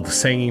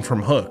clothes hanging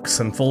from hooks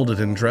and folded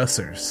in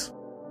dressers.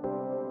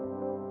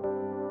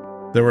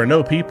 There were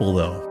no people,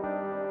 though.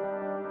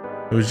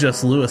 It was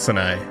just Lewis and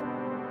I.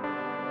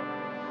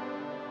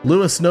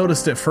 Lewis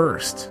noticed it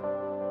first.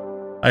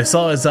 I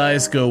saw his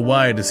eyes go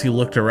wide as he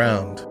looked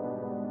around.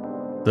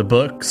 The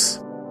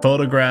books,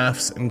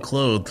 photographs, and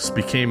clothes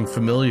became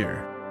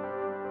familiar.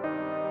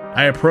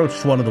 I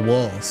approached one of the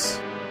walls.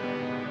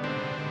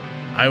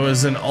 I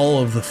was in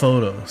all of the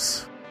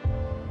photos.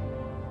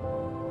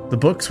 The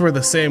books were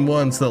the same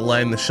ones that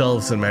lined the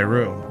shelves in my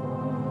room,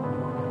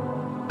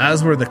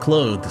 as were the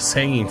clothes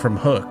hanging from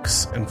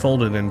hooks and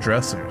folded in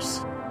dressers.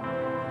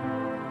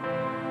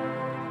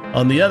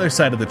 On the other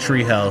side of the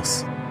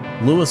treehouse,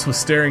 Lewis was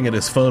staring at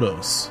his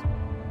photos,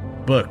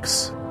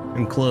 books,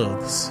 and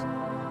clothes.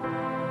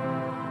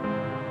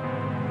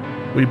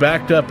 We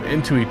backed up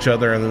into each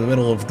other in the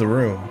middle of the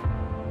room.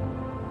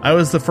 I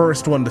was the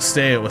first one to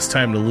say it was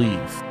time to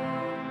leave,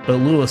 but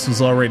Lewis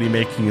was already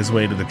making his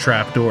way to the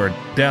trapdoor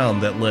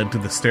down that led to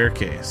the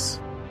staircase.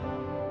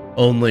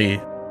 Only,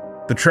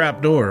 the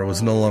trapdoor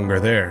was no longer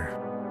there.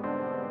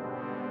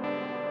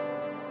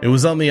 It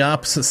was on the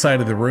opposite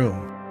side of the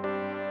room.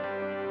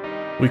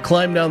 We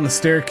climbed down the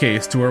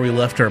staircase to where we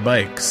left our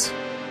bikes,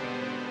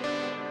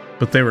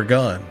 but they were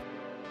gone.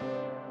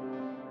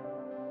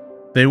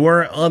 They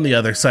weren't on the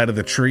other side of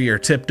the tree or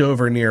tipped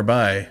over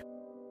nearby.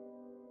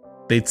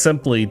 They'd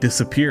simply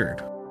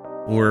disappeared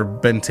or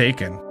been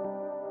taken.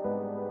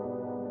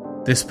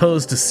 This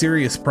posed a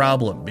serious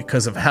problem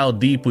because of how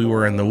deep we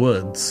were in the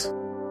woods.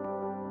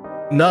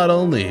 Not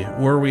only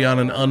were we on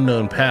an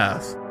unknown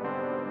path,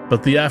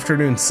 but the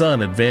afternoon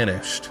sun had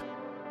vanished.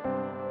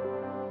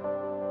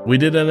 We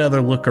did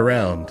another look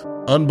around,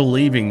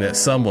 unbelieving that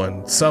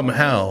someone,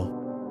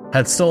 somehow,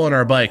 had stolen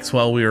our bikes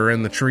while we were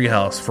in the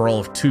treehouse for all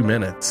of 2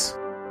 minutes.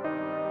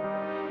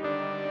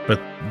 But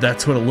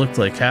that's what it looked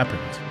like happened.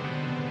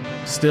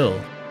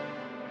 Still,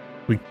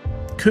 we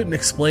couldn't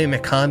explain the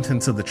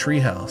contents of the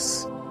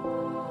treehouse.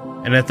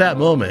 And at that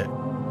moment,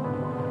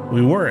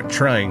 we weren't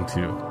trying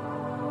to.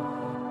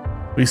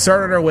 We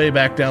started our way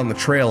back down the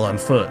trail on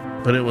foot,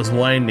 but it was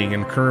winding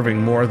and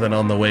curving more than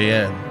on the way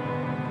in.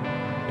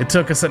 It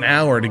took us an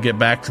hour to get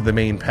back to the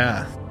main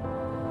path.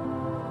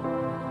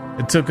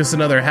 It took us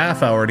another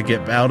half hour to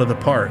get out of the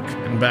park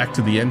and back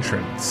to the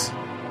entrance.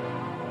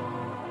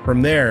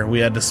 From there, we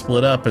had to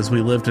split up as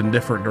we lived in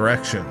different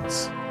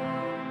directions.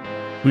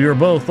 We were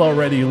both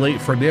already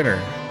late for dinner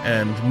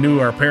and knew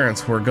our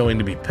parents were going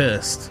to be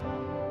pissed.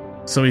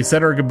 So we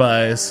said our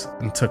goodbyes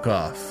and took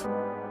off.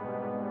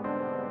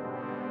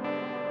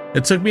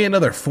 It took me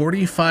another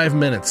 45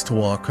 minutes to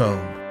walk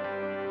home.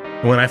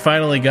 When I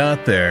finally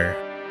got there,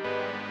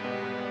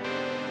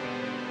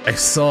 I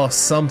saw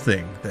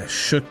something that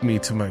shook me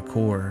to my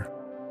core.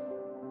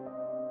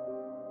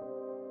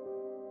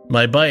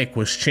 My bike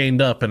was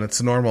chained up in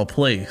its normal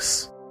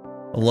place,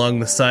 along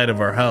the side of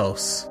our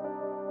house.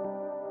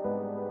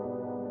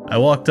 I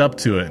walked up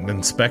to it and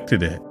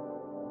inspected it.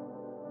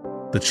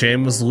 The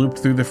chain was looped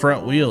through the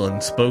front wheel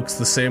and spokes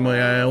the same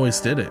way I always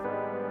did it.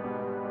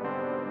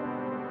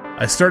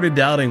 I started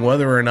doubting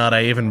whether or not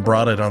I even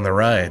brought it on the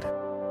ride.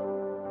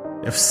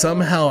 If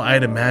somehow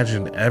I'd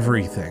imagined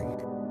everything.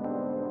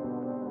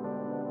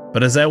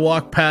 But as I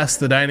walked past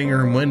the dining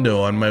room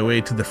window on my way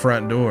to the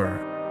front door,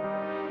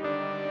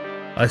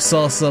 I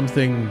saw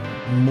something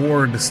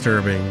more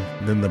disturbing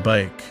than the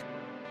bike.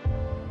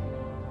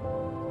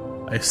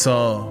 I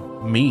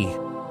saw me.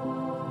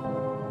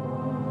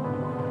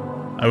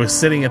 I was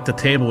sitting at the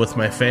table with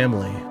my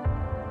family.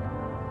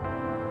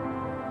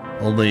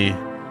 Only,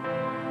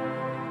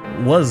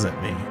 it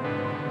wasn't me.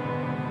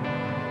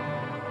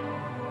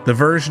 The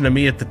version of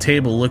me at the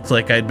table looked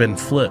like I'd been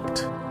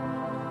flipped.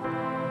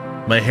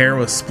 My hair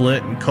was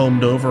split and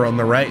combed over on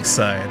the right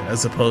side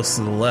as opposed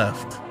to the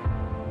left.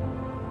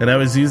 And I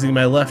was using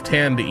my left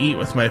hand to eat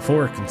with my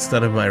fork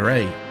instead of my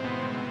right.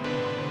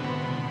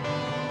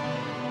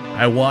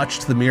 I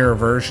watched the mirror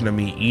version of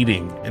me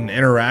eating and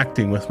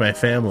interacting with my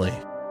family.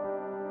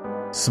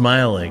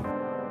 Smiling,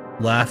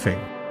 laughing,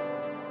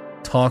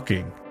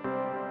 talking.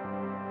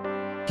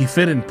 He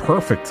fit in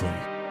perfectly.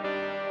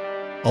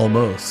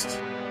 Almost.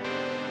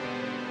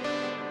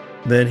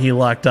 Then he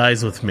locked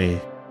eyes with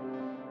me,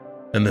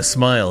 and the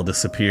smile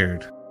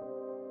disappeared.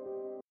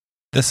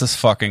 This is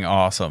fucking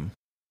awesome.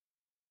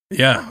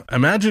 Yeah,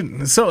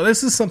 imagine. So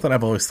this is something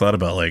I've always thought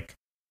about. Like,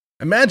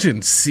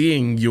 imagine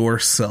seeing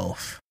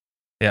yourself.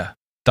 Yeah,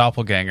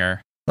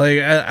 doppelganger. Like,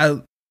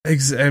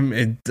 I'm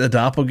a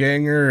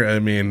doppelganger. I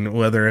mean,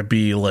 whether it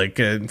be like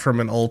from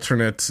an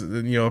alternate,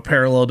 a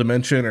parallel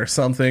dimension or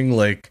something,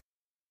 like,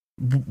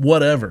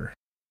 whatever.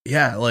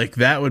 Yeah, like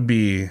that would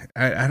be.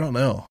 I don't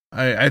know.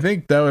 I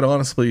think that would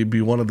honestly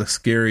be one of the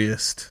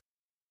scariest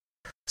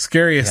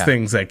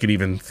things I could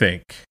even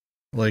think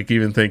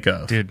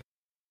of. Dude.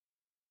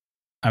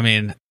 I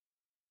mean,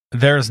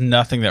 there's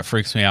nothing that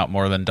freaks me out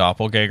more than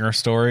doppelganger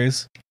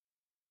stories.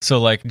 So,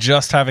 like,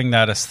 just having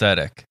that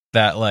aesthetic,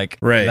 that, like,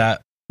 right.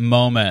 That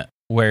moment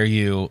where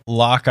you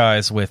lock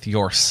eyes with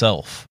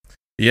yourself.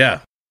 Yeah.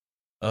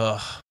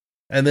 Ugh.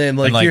 And then,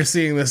 like, you're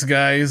seeing this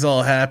guy, he's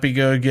all happy,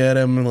 go get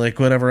him, and, like,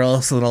 whatever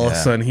else, and all of a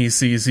sudden he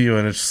sees you,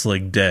 and it's just,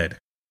 like, dead.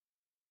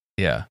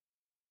 Yeah.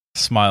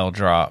 Smile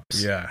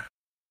drops. Yeah.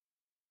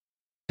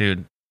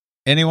 Dude,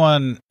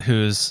 anyone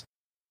who's,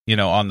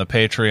 on the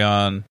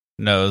Patreon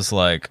knows,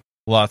 like,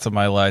 lots of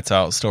my lights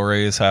out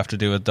stories have to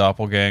do with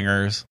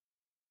doppelgangers.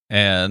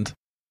 And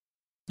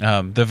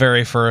the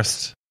very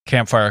first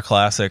Campfire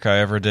Classic I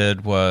ever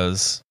did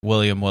was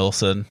William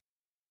Wilson,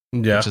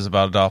 which is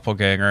about a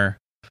doppelganger.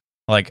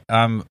 Like,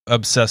 I'm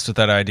obsessed with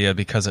that idea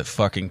because it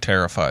fucking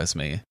terrifies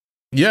me.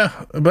 Yeah,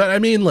 but I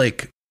mean,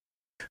 like,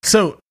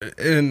 so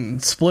in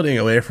splitting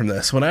away from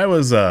this, when I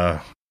was,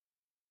 I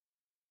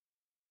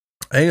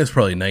think it was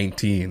probably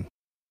 19.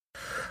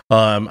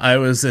 I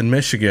was in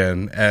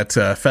Michigan at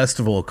a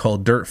festival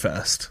called Dirt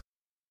Fest.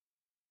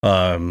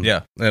 And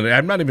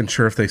I'm not even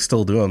sure if they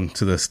still do them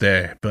to this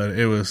day, but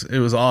it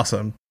was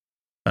awesome.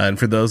 And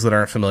for those that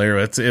aren't familiar,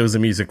 it was a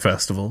music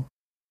festival.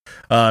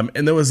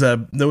 And there was a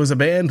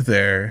band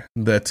there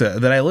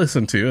that I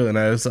listened to, and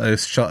I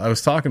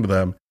was talking to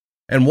them,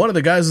 and one of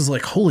the guys was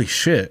like, "Holy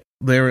shit!"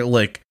 They were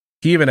like,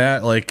 he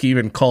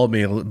even called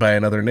me by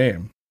another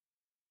name.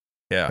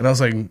 Yeah, and I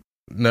was like,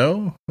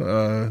 "No,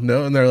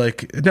 no," and they're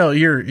like, "No,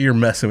 you're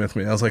messing with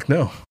me." I was like,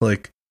 "No,"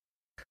 like,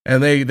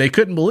 and they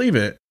couldn't believe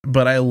it,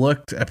 but I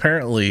looked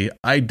apparently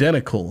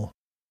identical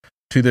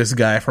to this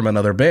guy from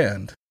another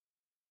band.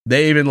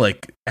 They even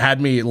like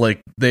had me, like,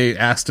 they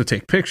asked to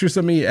take pictures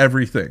of me,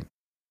 everything.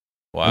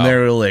 Wow. And they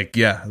were like,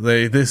 yeah,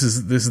 this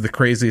is the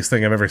craziest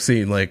thing I've ever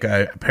seen. Like,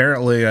 I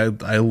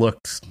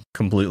looked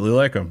completely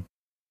like him.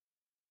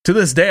 To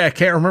this day, I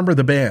can't remember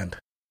the band.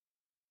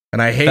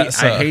 And I hate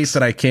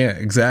that I can't.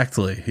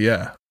 Exactly.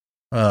 Yeah.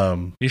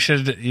 You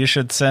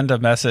should send a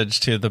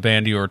message to the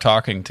band you were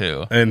talking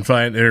to and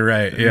find it.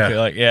 Right. Yeah.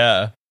 Like,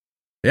 yeah.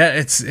 Yeah.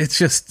 It's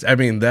just, I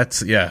mean,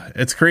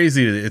 it's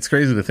crazy. It's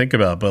crazy to think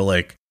about, but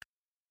like,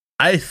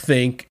 I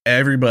think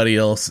everybody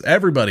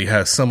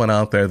has someone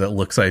out there that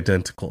looks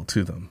identical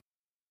to them.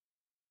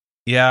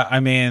 Yeah, I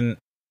mean,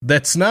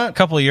 that's not a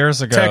couple of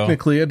years ago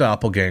technically a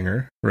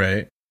doppelganger,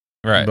 right?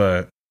 Right.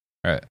 But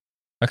right.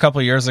 A couple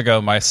of years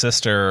ago, my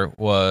sister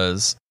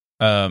was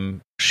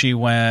she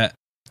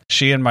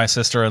and my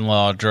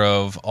sister-in-law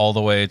drove all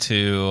the way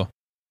to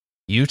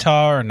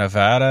Utah or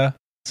Nevada,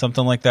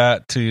 something like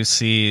that, to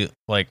see,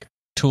 like,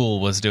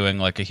 Tool was doing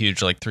like a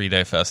huge like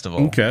 3-day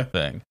festival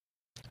thing.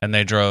 And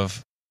they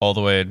drove all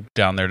the way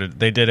down there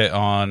they did it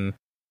on,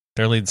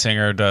 their lead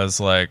singer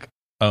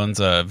runs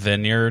a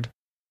vineyard,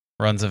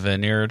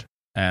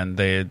 and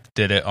they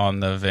did it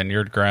on the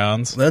vineyard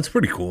grounds. That's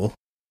pretty cool.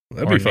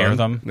 That'd be fun. Near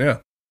them. Yeah.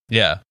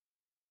 Yeah.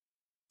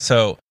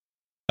 So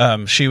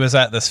she was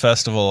at this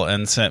festival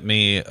and sent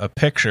me a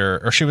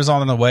picture, or she was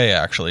on the way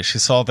actually. She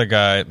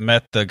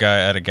met the guy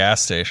at a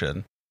gas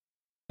station,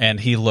 and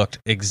he looked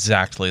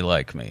exactly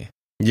like me.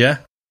 Yeah.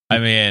 I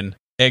mean,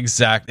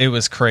 it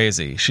was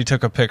crazy. She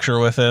took a picture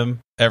with him.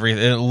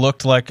 It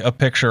looked like a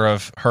picture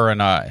of her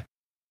and I.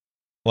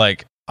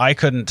 Like, I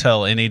couldn't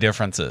tell any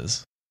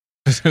differences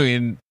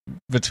between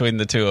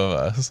the two of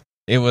us.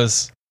 It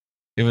was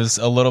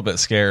a little bit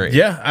scary.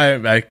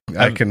 Yeah,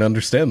 I can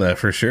understand that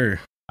for sure.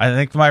 I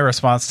think my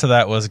response to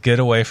that was get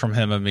away from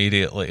him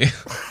immediately.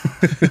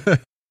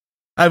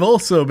 I've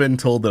also been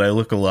told that I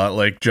look a lot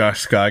like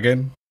Josh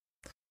Scogin.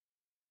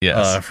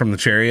 Yes. From The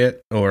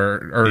Chariot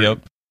or yep.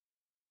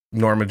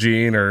 Norma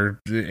Jean or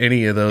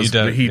any of those.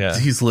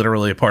 He's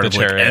literally a part of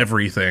like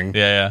everything.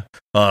 Yeah.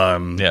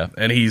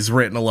 And he's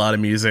written a lot of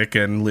music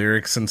and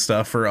lyrics and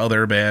stuff for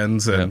other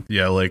bands, and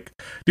dude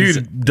he's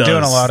does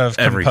doing a lot of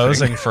everything.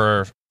 Composing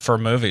for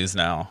movies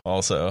now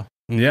also.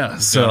 Yeah,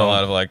 he's doing a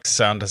lot of like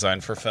sound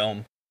design for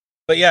film.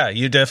 But yeah,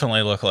 you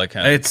definitely look like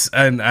him.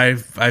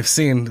 I've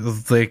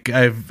seen like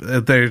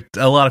there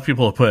a lot of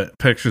people have put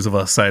pictures of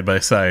us side by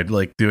side,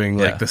 like doing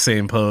like the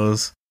same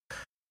pose.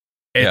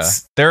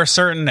 There are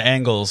certain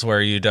angles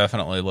where you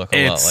definitely look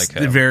a lot like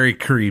him. It's very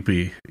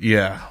creepy.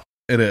 Yeah,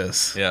 it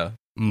is. Yeah.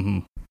 Mm-hmm.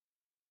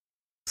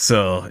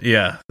 So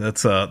yeah,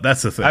 that's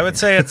the thing. I would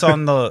say it's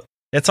on the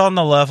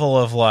level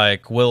of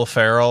like Will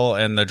Ferrell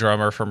and the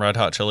drummer from Red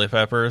Hot Chili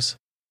Peppers.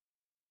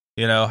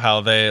 You know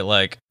how they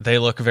look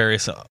very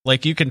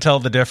like, you can tell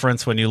the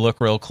difference when you look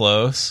real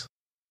close,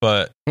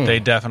 but they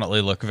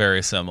definitely look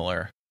very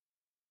similar.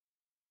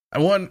 I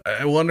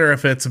wonder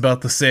if it's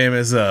about the same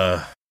as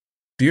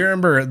do you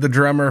remember the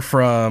drummer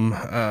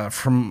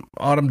from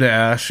Autumn to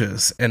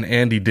Ashes and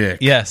Andy Dick?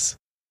 Yes,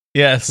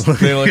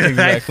 they look exactly the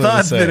same.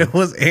 I thought that it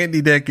was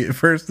Andy Dick at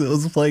first that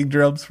was playing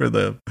drums for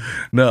them.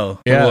 No,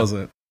 it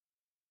wasn't.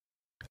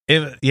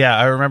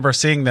 I remember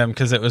seeing them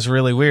because it was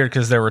really weird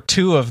because there were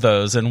two of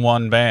those in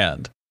one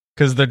band.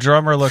 Because the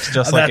drummer looks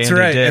just like Andy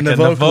Dick, and the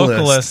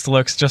vocalist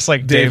looks just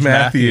like Dave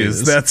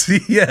Matthews. That's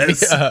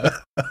yes. Yeah.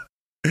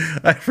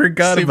 I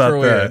forgot about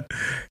weird. That.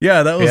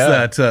 Yeah, that was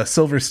that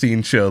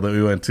Silverstein show that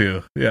we went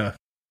to. Yeah.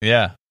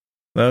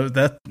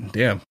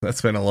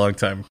 That's been a long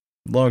time.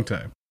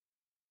 It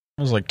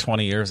was like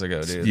 20 years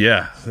ago, dude.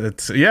 Yeah,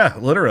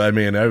 literally. I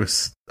mean, I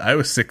was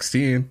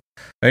 16.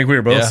 I think we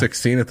were both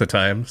 16 at the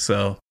time.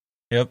 So.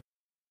 Yep.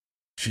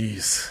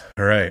 Jeez.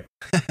 All right.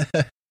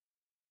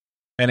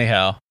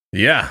 Anyhow.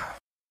 Yeah.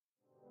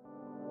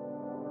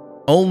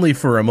 Only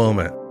for a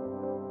moment.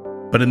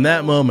 But in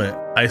that moment,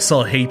 I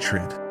saw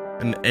hatred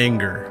and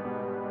anger.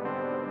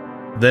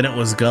 Then it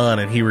was gone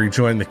and he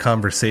rejoined the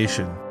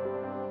conversation.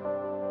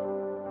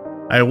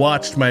 I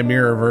watched my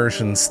mirror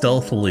version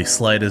stealthily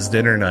slide his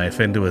dinner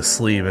knife into his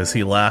sleeve as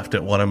he laughed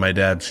at one of my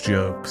dad's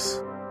jokes.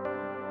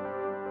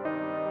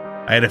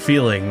 I had a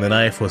feeling the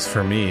knife was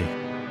for me.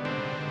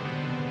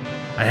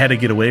 I had to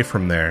get away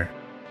from there.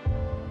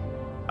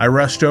 I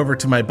rushed over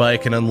to my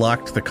bike and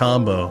unlocked the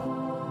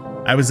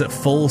combo. I was at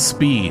full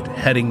speed,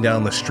 heading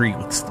down the street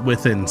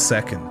within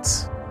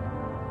seconds.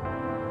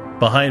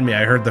 Behind me,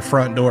 I heard the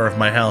front door of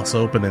my house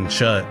open and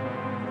shut.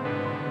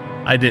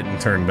 I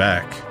didn't turn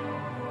back.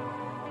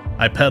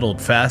 I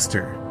pedaled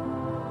faster,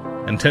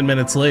 and 10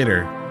 minutes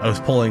later, I was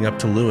pulling up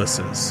to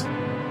Lewis's.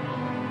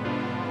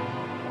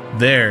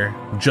 There,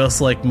 just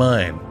like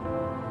mine,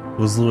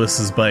 was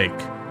Lewis's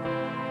bike,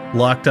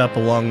 locked up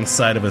along the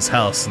side of his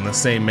house in the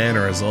same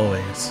manner as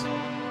always.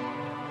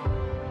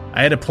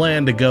 I had a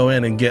plan to go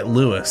in and get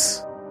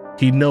Lewis.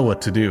 He'd know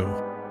what to do.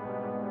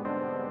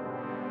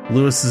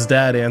 Lewis's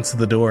dad answered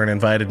the door and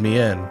invited me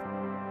in.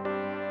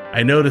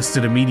 I noticed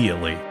it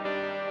immediately.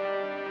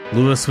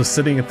 Lewis was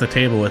sitting at the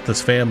table with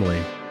his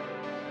family.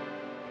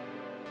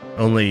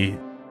 Only,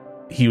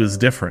 he was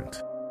different.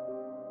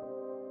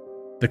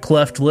 The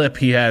cleft lip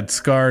he had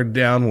scarred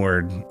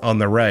downward on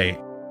the right.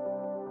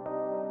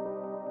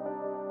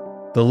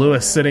 The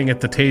Lewis sitting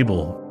at the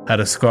table had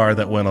a scar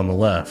that went on the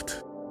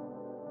left.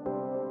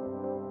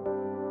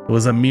 It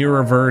was a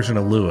mirror version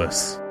of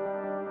Lewis,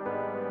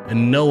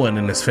 and no one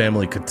in his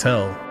family could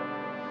tell.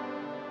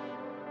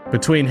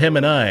 Between him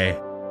and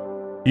I,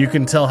 you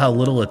can tell how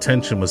little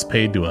attention was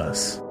paid to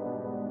us.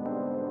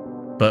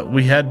 But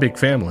we had big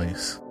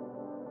families.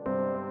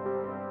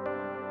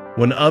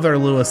 When other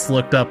Lewis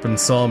looked up and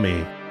saw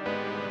me,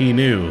 he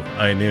knew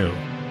I knew.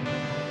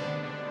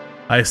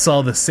 I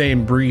saw the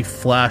same brief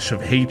flash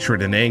of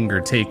hatred and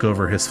anger take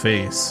over his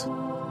face.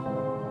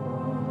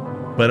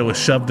 But it was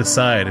shoved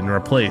aside and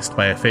replaced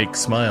by a fake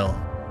smile.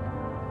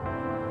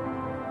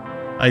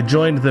 I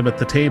joined them at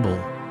the table,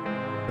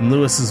 and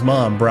Lewis's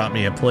mom brought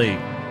me a plate.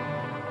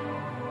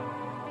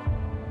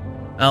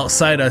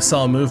 Outside, I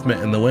saw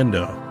movement in the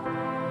window.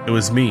 It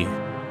was me.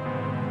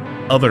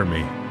 Other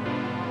me.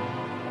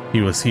 He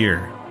was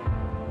here.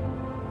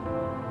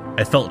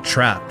 I felt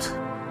trapped.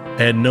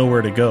 I had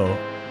nowhere to go.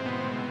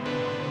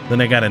 Then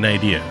I got an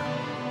idea.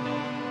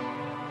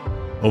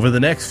 Over the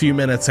next few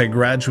minutes, I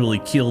gradually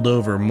keeled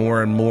over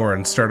more and more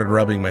and started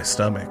rubbing my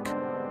stomach.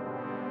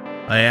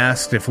 I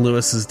asked if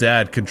Lewis's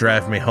dad could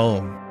drive me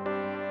home,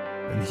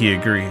 and he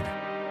agreed.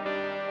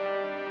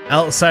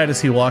 Outside,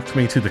 as he walked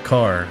me to the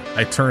car,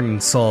 I turned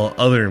and saw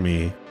other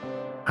me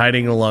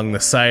hiding along the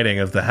siding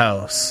of the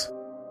house,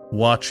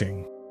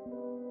 watching.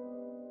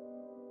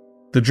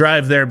 The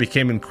drive there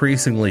became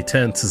increasingly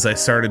tense as I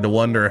started to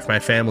wonder if my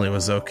family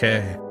was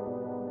okay.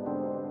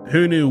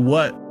 Who knew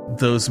what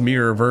those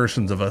mirror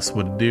versions of us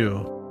would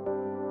do?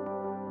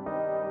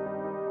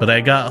 But I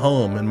got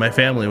home and my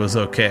family was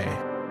okay.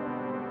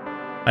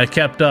 I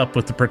kept up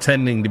with the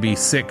pretending to be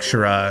sick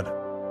charade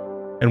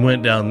and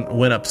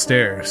went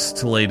upstairs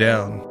to lay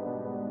down.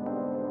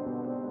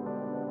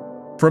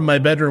 From my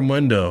bedroom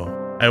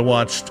window, I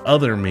watched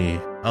other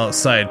me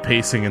outside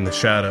pacing in the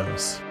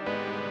shadows.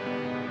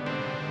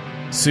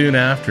 Soon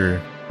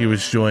after, he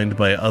was joined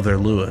by other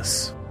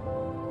Lewis.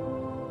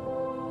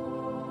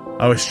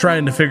 I was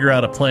trying to figure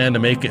out a plan to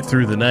make it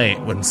through the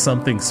night when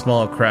something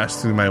small crashed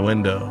through my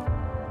window.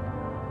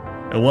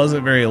 It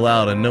wasn't very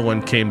loud and no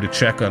one came to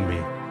check on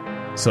me,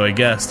 so I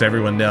guessed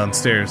everyone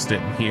downstairs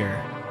didn't hear.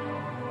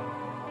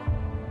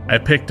 I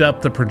picked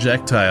up the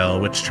projectile,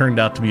 which turned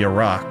out to be a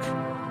rock,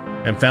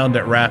 and found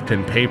it wrapped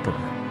in paper.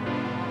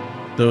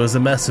 There was a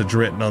message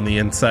written on the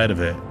inside of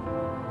it.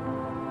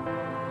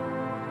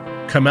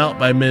 Come out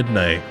by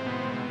midnight,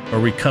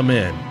 or we come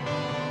in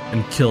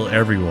and kill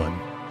everyone.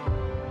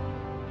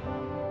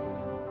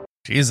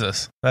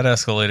 Jesus, that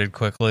escalated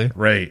quickly.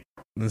 Right.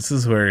 This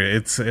is where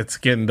it's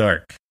getting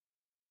dark.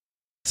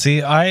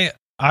 See, I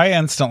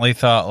instantly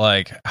thought,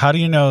 like, how do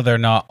you know they're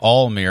not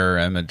all mirror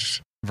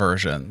image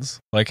versions?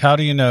 Like, how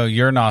do you know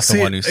you're not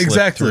the one who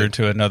slipped through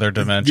to another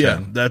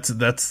dimension? Yeah,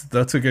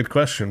 that's a good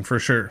question for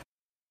sure.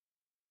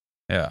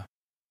 Yeah.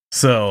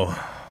 So,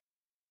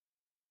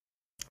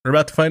 we're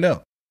about to find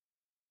out.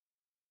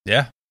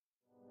 Yeah.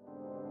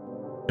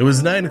 It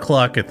was 9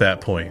 o'clock at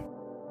that point,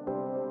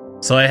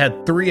 so I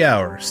had 3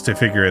 hours to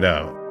figure it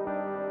out.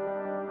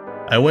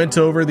 I went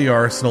over the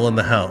arsenal in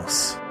the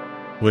house,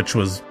 which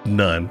was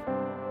none.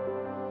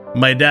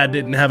 My dad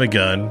didn't have a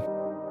gun.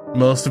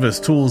 Most of his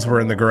tools were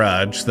in the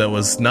garage that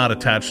was not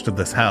attached to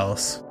this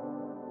house.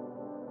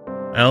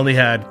 I only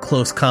had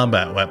close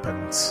combat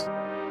weapons.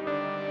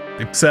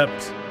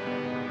 Except,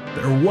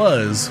 there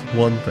was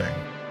one thing.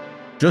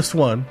 Just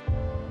one.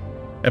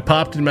 It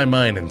popped in my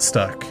mind and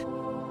stuck.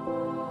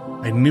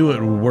 I knew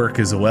it would work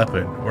as a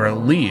weapon, or at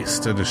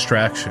least a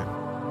distraction.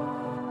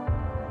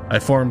 I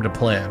formed a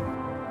plan.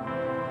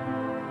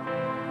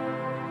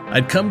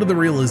 I'd come to the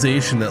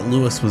realization that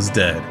Lewis was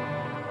dead,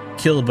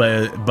 killed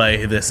by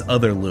this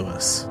other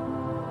Lewis,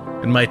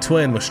 and my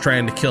twin was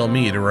trying to kill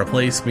me to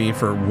replace me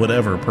for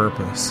whatever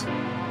purpose.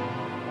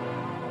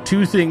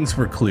 Two things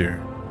were clear.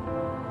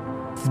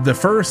 The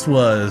first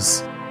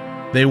was,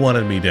 they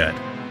wanted me dead.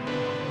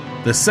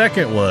 The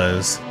second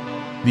was,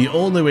 the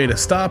only way to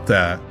stop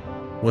that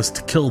was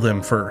to kill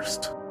them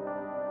first.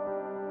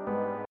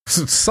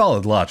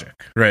 Solid logic,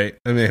 right?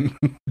 I mean,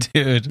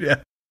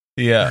 dude.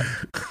 Yeah.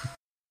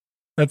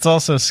 That's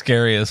also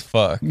scary as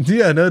fuck.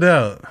 Yeah, no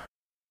doubt.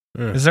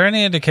 Is there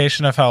any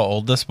indication of how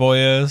old this boy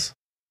is?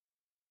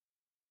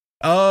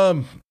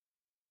 You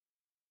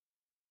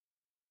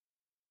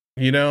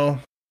know,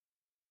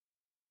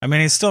 I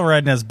mean, he's still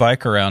riding his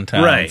bike around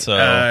town, right? So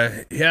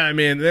yeah, I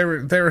mean, they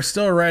were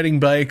still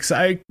riding bikes.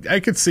 I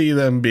could see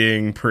them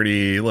being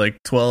pretty like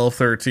 12,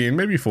 13,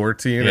 maybe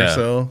 14 or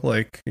so.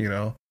 Like, you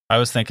know, I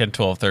was thinking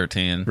 12,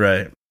 13.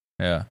 Right?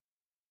 Yeah,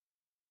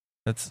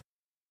 that's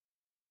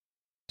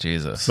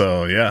Jesus.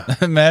 So yeah,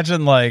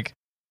 imagine like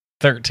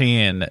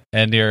 13,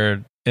 and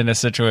you're in a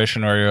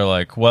situation where you're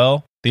like,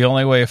 well, the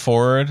only way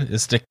forward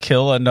is to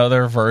kill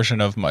another version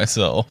of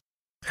myself.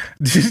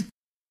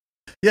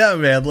 Yeah,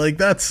 man, like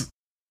that's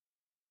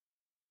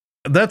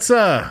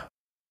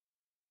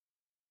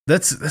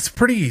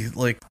pretty,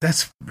 like,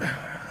 that's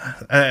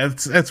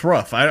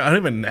rough. I don't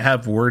even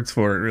have words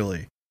for it,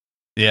 really.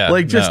 Yeah,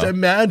 like, just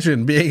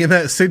imagine being in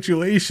that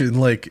situation.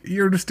 Like,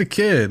 you're just a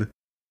kid,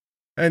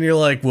 and you're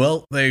like,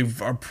 well,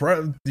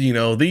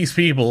 these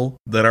people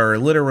that are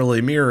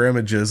literally mirror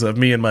images of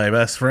me and my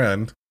best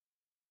friend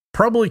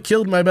probably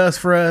killed my best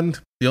friend.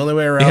 The only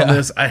way around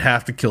this, I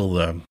have to kill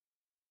them.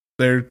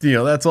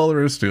 That's all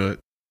there is to it.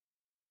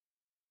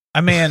 I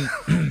mean,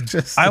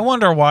 I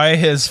wonder why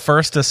his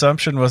first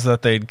assumption was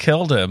that they'd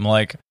killed him.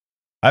 Like,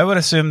 I would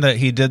assume that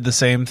he did the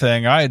same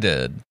thing I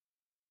did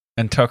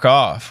and took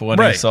off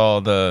when he saw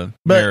the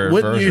mirror But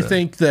wouldn't version. you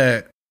think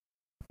that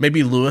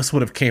maybe Lewis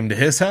would have came to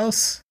his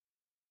house?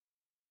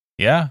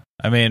 Yeah.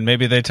 I mean,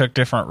 maybe they took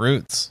different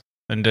routes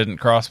and didn't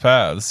cross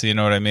paths. You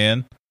know what I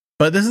mean?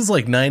 But this is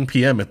like 9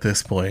 p.m. at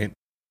this point.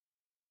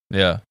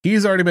 Yeah.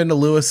 He's already been to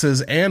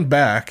Lewis's and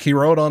back. He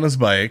rode on his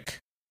bike.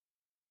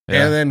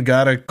 And then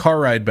got a car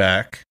ride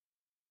back.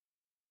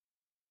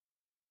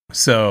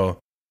 So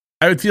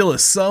I would feel at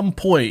some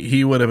point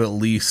he would have at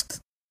least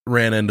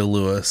ran into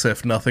Lewis.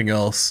 If nothing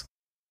else,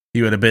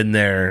 he would have been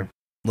there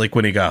like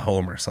when he got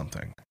home or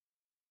something.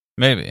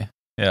 Maybe.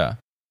 Yeah.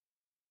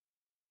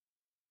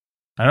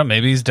 I don't know.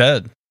 Maybe he's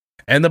dead.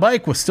 And the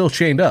bike was still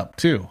chained up,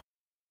 too.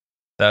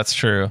 That's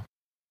true.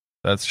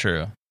 That's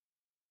true.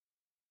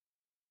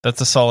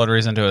 That's a solid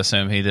reason to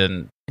assume he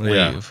didn't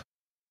leave.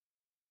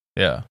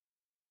 Yeah.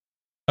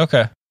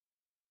 Okay.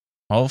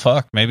 Well,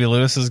 fuck. Maybe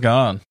Lewis is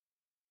gone.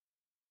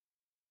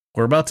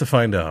 We're about to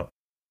find out.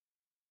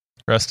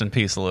 Rest in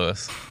peace,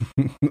 Lewis.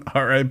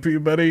 R.I.P.,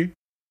 buddy.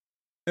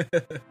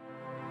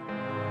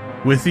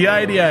 With the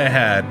idea I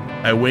had,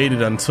 I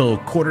waited until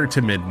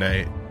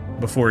 1:45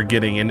 before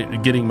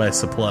getting my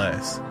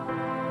supplies.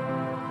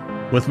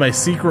 With my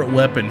secret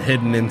weapon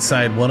hidden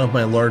inside one of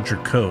my larger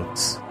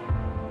coats,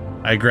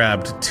 I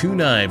grabbed 2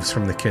 knives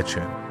from the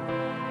kitchen.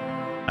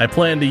 I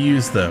planned to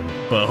use them,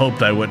 but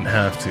hoped I wouldn't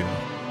have to.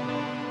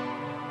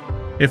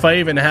 If I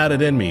even had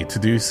it in me to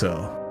do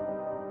so.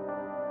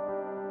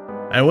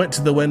 I went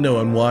to the window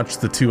and watched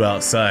the 2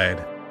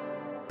 outside.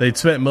 They'd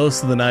spent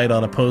most of the night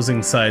on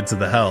opposing sides of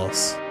the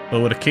house,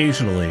 but would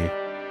occasionally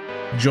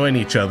join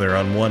each other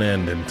on one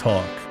end and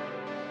talk.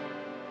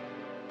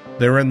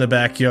 They were in the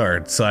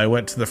backyard, so I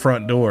went to the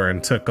front door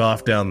and took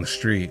off down the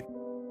street.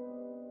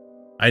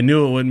 I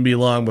knew it wouldn't be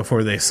long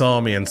before they saw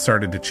me and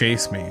started to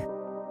chase me,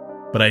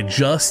 but I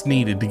just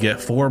needed to get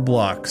 4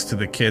 blocks to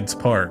the kids'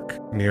 park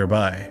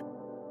nearby,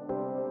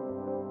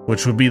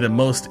 which would be the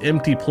most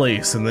empty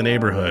place in the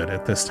neighborhood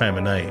at this time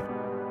of night.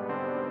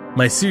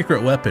 My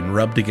secret weapon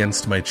rubbed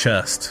against my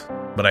chest,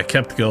 but I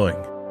kept going.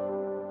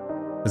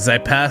 As I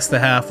passed the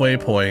halfway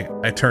point,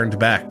 I turned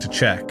back to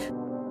check.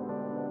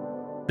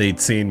 They'd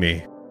seen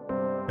me,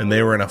 and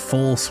they were in a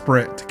full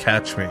sprint to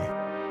catch me.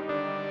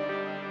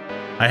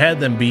 I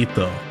had them beat,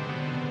 though.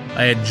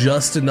 I had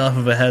just enough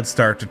of a head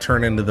start to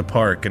turn into the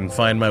park and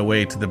find my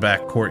way to the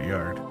back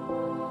courtyard.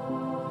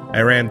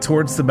 I ran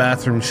towards the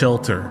bathroom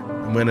shelter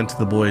and went into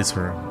the boys'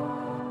 room.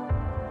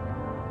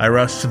 I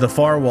rushed to the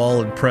far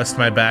wall and pressed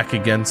my back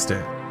against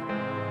it.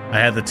 I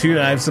had the 2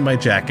 knives in my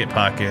jacket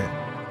pocket,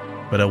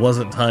 but it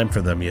wasn't time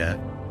for them yet.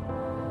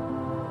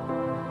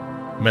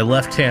 My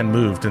left hand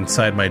moved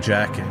inside my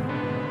jacket,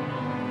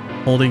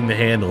 holding the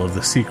handle of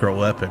the secret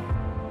weapon.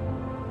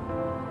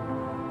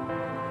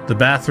 The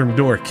bathroom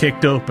door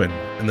kicked open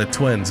and the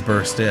twins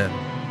burst in.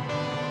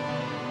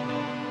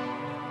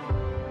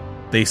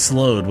 They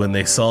slowed when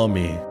they saw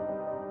me,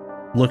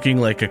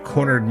 looking like a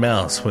cornered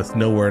mouse with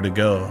nowhere to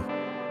go.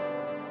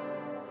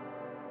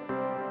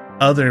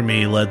 Other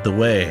me led the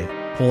way,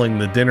 pulling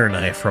the dinner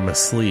knife from his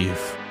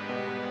sleeve.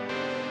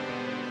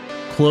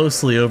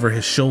 Closely over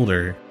his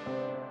shoulder,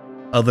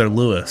 Other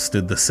Lewis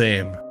did the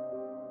same.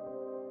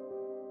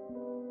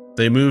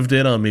 They moved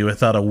in on me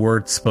without a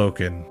word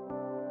spoken.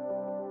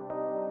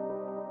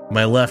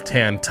 My left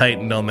hand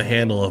tightened on the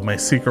handle of my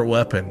secret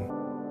weapon,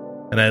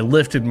 and I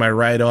lifted my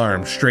right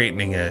arm,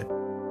 straightening it,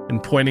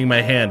 and pointing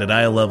my hand at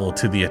eye level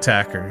to the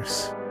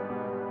attackers.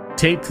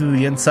 Taped to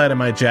the inside of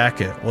my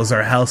jacket was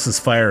our house's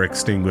fire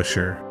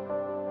extinguisher.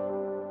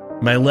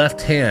 My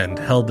left hand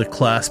held the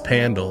clasp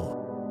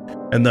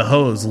handle, and the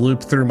hose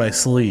looped through my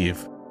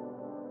sleeve,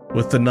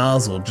 with the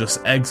nozzle just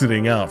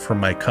exiting out from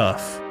my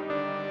cuff.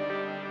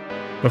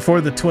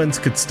 Before the twins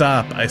could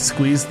stop, I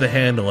squeezed the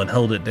handle and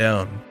held it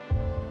down.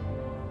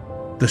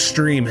 The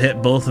stream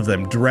hit both of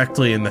them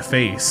directly in the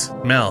face,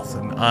 mouth,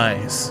 and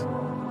eyes.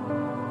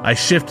 I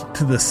shifted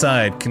to the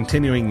side,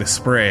 continuing the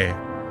spray,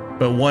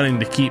 but wanting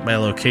to keep my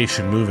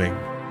location moving.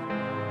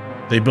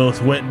 They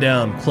both went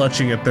down,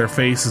 clutching at their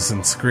faces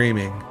and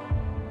screaming.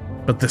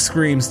 But the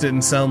screams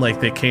didn't sound like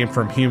they came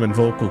from human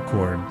vocal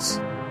cords.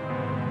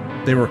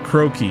 They were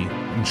croaky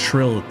and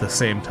shrill at the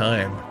same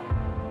time.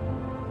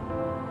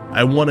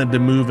 I wanted to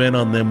move in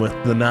on them with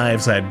the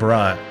knives I'd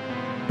brought,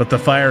 but the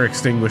fire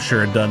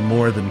extinguisher had done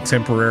more than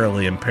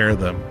temporarily impair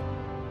them.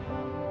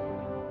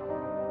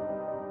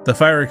 The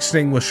fire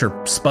extinguisher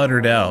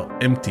sputtered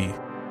out, empty.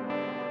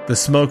 The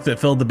smoke that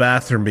filled the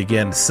bathroom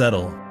began to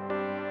settle.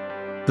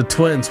 The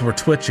twins were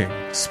twitching,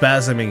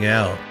 spasming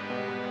out.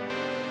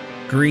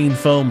 Green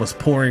foam was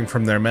pouring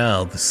from their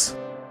mouths.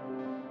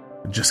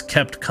 It just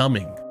kept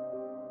coming.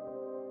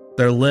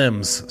 Their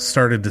limbs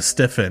started to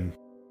stiffen.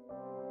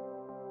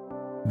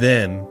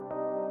 Then,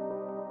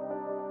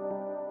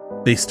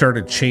 they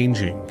started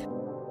changing.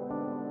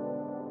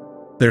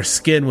 Their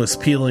skin was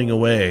peeling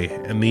away,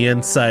 and the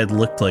inside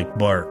looked like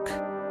bark.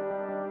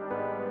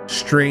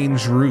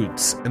 Strange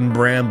roots and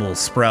brambles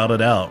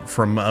sprouted out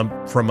from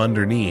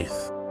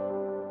underneath.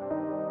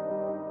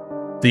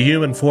 The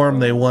human form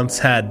they once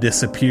had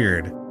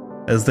disappeared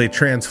as they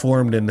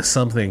transformed into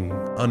something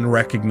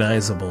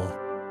unrecognizable.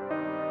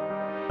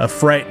 A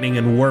frightening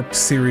and warped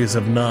series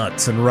of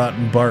knots and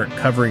rotten bark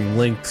covering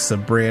lengths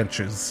of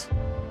branches.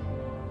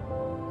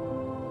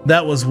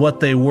 That was what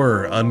they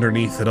were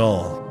underneath it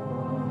all.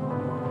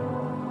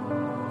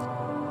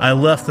 I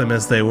left them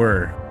as they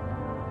were.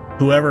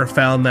 Whoever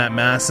found that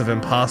mass of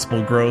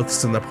impossible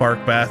growths in the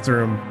park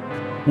bathroom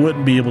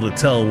wouldn't be able to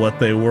tell what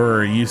they were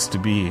or used to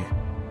be.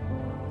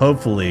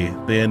 Hopefully,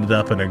 they ended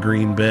up in a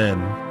green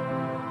bin.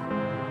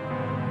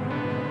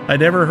 I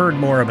never heard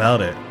more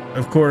about it.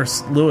 Of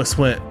course, Lewis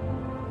went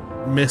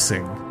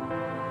missing,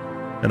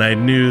 and I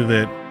knew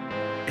that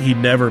he'd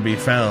never be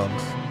found.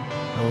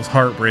 That was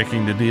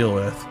heartbreaking to deal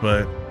with,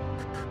 but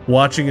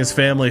watching his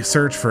family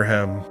search for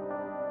him,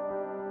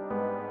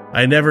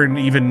 I never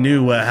even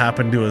knew what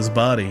happened to his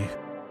body.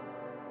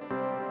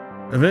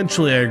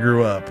 Eventually I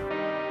grew up,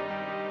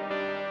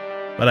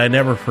 but I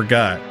never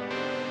forgot,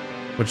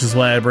 which is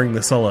why I bring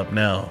this all up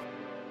now.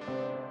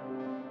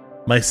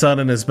 My son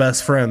and his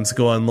best friends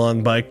go on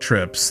long bike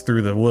trips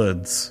through the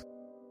woods.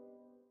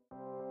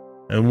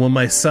 And when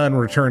my son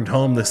returned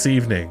home this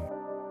evening,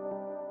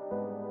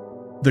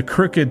 the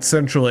crooked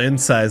central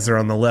incisor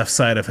on the left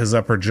side of his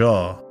upper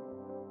jaw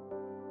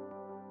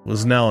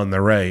was now on the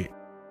right.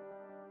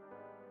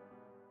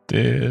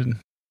 Dude.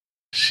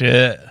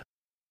 Shit.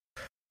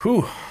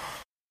 Whew.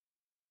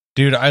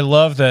 Dude, I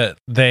love that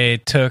the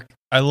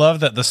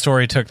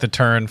story took the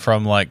turn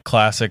from like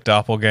classic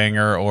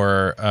doppelganger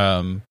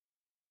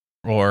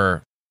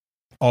or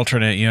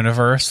alternate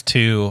universe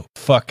to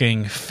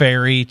fucking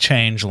fairy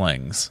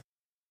changelings.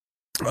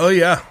 Oh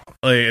yeah.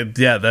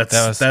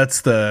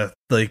 That's the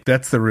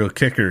real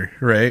kicker,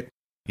 right?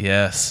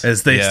 Yes.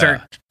 As they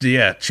start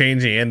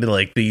changing into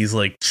like these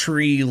like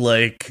tree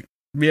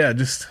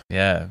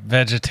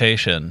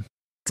vegetation.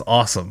 It's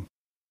awesome.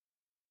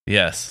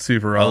 Yes.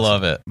 Super awesome. I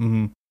love it.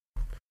 Mm-hmm.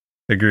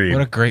 Agreed.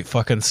 What a great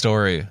fucking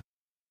story.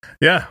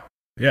 Yeah.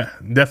 Yeah.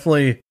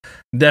 Definitely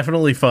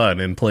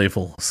fun and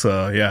playful.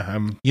 So yeah,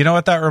 You know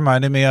what that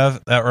reminded me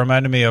of? That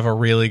reminded me of a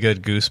really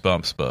good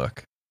Goosebumps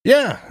book.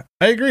 Yeah,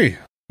 I agree.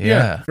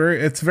 Yeah.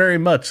 It's very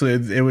much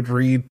it would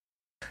read.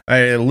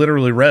 I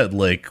literally read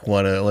like an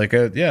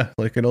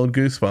old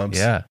Goosebumps.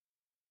 Yeah.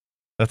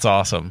 That's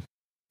awesome.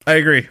 I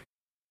agree.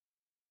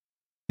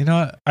 You know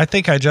what? I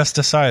think I just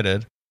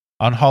decided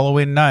on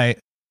Halloween night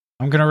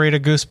I'm going to read a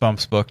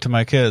Goosebumps book to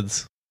my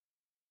kids.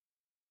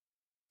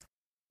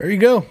 There you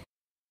go.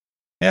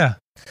 Yeah.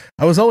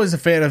 I was always a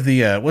fan of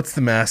the what's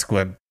the mask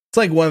one? It's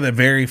like one of the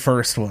very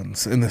first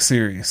ones in the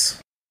series.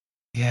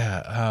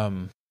 Yeah,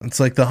 it's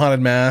like the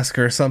Haunted Mask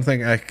or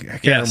something. I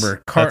can't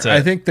remember.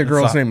 I think the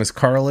girl's name is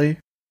Carly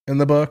in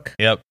the book.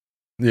 Yep.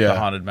 Yeah. The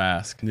Haunted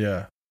Mask.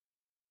 Yeah.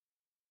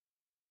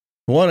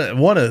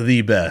 One of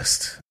the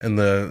best in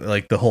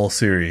the whole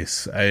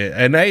series.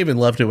 I even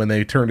loved it when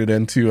they turned it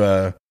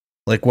into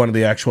like one of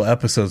the actual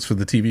episodes for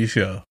the TV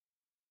show.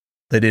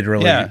 They did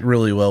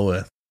really well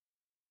with.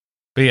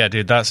 But yeah,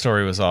 dude, that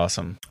story was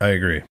awesome. I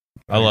agree.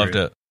 I loved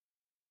it.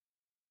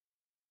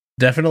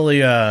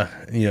 Definitely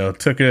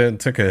took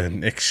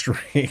an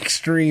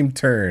extreme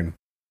turn.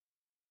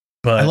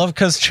 But I love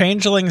because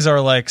changelings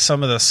are like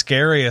some of the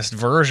scariest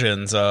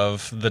versions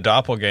of the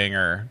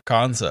doppelganger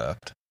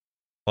concept.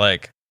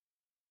 Like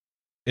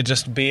it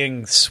just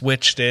being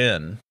switched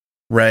in.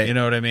 Right. You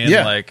know what I mean?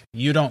 Yeah. Like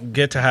you don't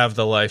get to have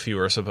the life you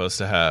were supposed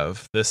to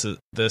have. This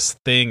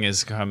thing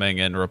is coming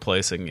and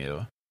replacing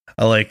you.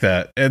 I like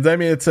that. And I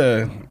mean it's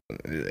a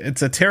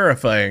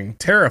terrifying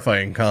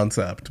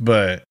concept,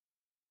 but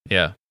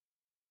yeah.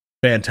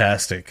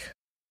 Fantastic.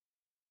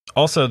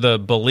 Also the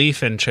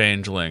belief in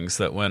changelings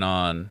that went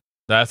on,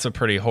 that's a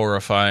pretty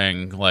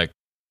horrifying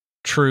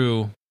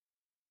true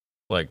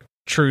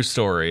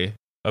story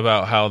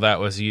about how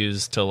that was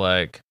used to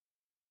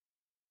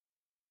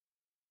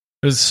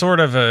It was sort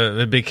of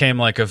it became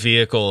like a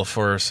vehicle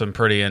for some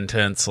pretty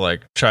intense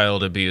like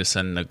child abuse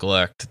and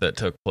neglect that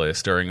took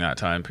place during that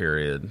time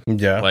period.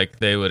 Yeah. Like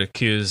they would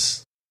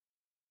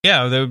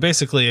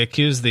basically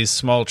accuse these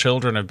small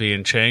children of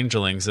being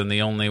changelings, and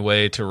the only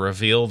way to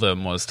reveal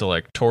them was to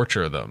like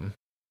torture them,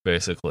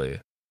 basically.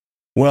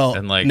 Well,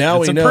 And like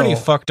now it's we a know pretty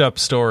fucked up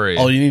story.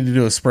 all you need to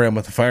do is spray them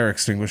with a fire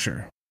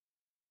extinguisher.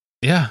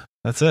 Yeah,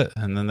 that's it.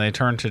 And then they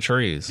turn to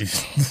trees.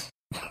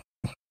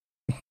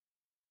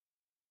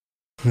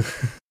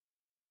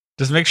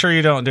 Just make sure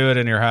you don't do it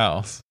in your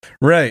house.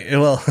 Right.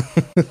 Well,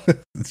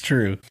 it's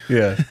true.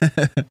 Yeah.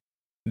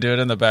 Do it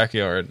in the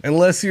backyard.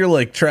 Unless you're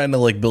like trying to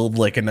like build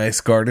like a nice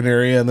garden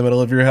area in the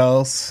middle of your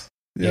house.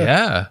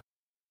 Yeah.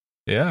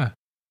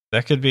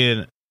 That could be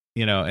an,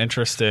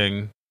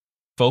 interesting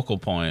focal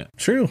point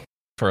True.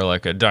 for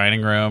like a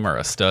dining room or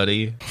a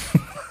study.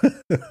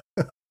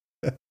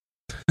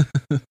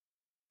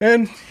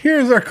 And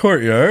here's our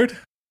courtyard.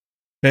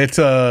 It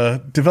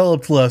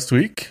developed last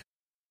week.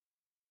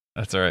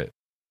 That's all right.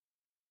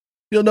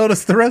 You'll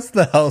notice the rest of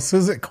the house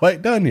isn't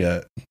quite done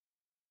yet.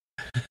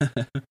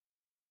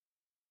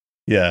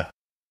 Yeah,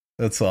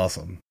 that's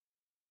awesome.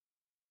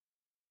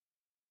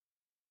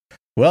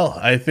 Well,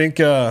 I think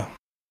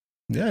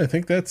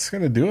that's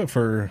gonna do it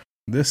for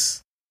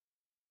this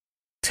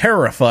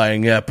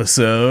terrifying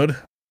episode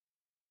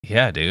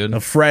Yeah, dude.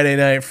 of Friday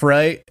Night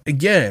Fright.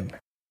 Again,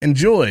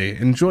 enjoy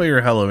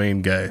your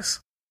Halloween,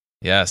 guys.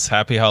 Yes,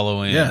 happy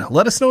Halloween. Yeah,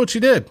 let us know what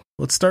you did.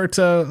 Let's start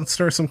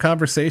some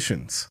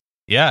conversations.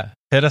 Yeah,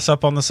 hit us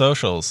up on the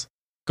socials.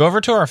 Go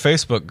over to our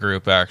Facebook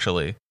group,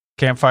 actually.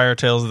 Campfire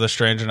Tales of the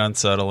Strange and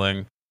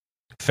Unsettling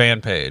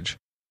fan page.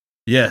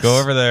 Yes. Go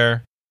over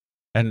there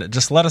and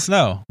just let us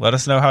know. Let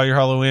us know how your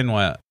Halloween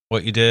went.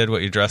 What you did,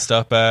 what you dressed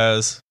up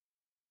as.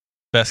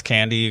 Best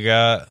candy you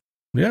got.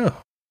 Yeah.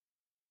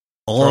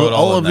 Throw it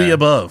All in of the there.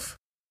 above.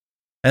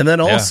 And then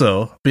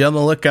also be on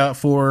the lookout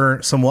for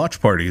some watch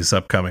parties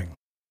upcoming.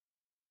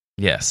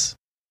 Yes,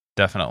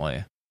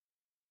 definitely.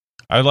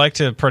 I'd like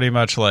to pretty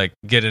much like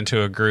get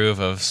into a groove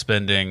of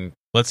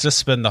let's just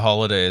spend the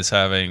holidays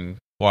having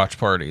watch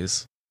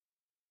parties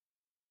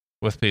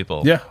with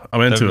people. Yeah,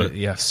 I'm into it.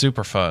 Yeah,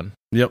 super fun.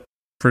 Yep,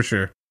 for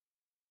sure.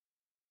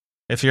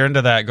 If you're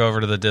into that, go over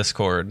to the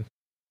Discord.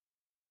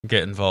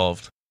 Get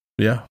involved.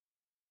 Yeah.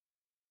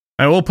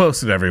 I will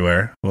post it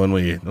everywhere when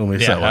we set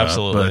one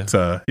absolutely. up.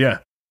 But yeah.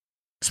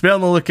 Just be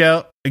on the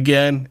lookout.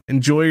 Again,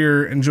 enjoy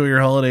your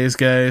holidays,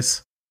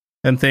 guys.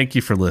 And thank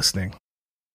you for listening.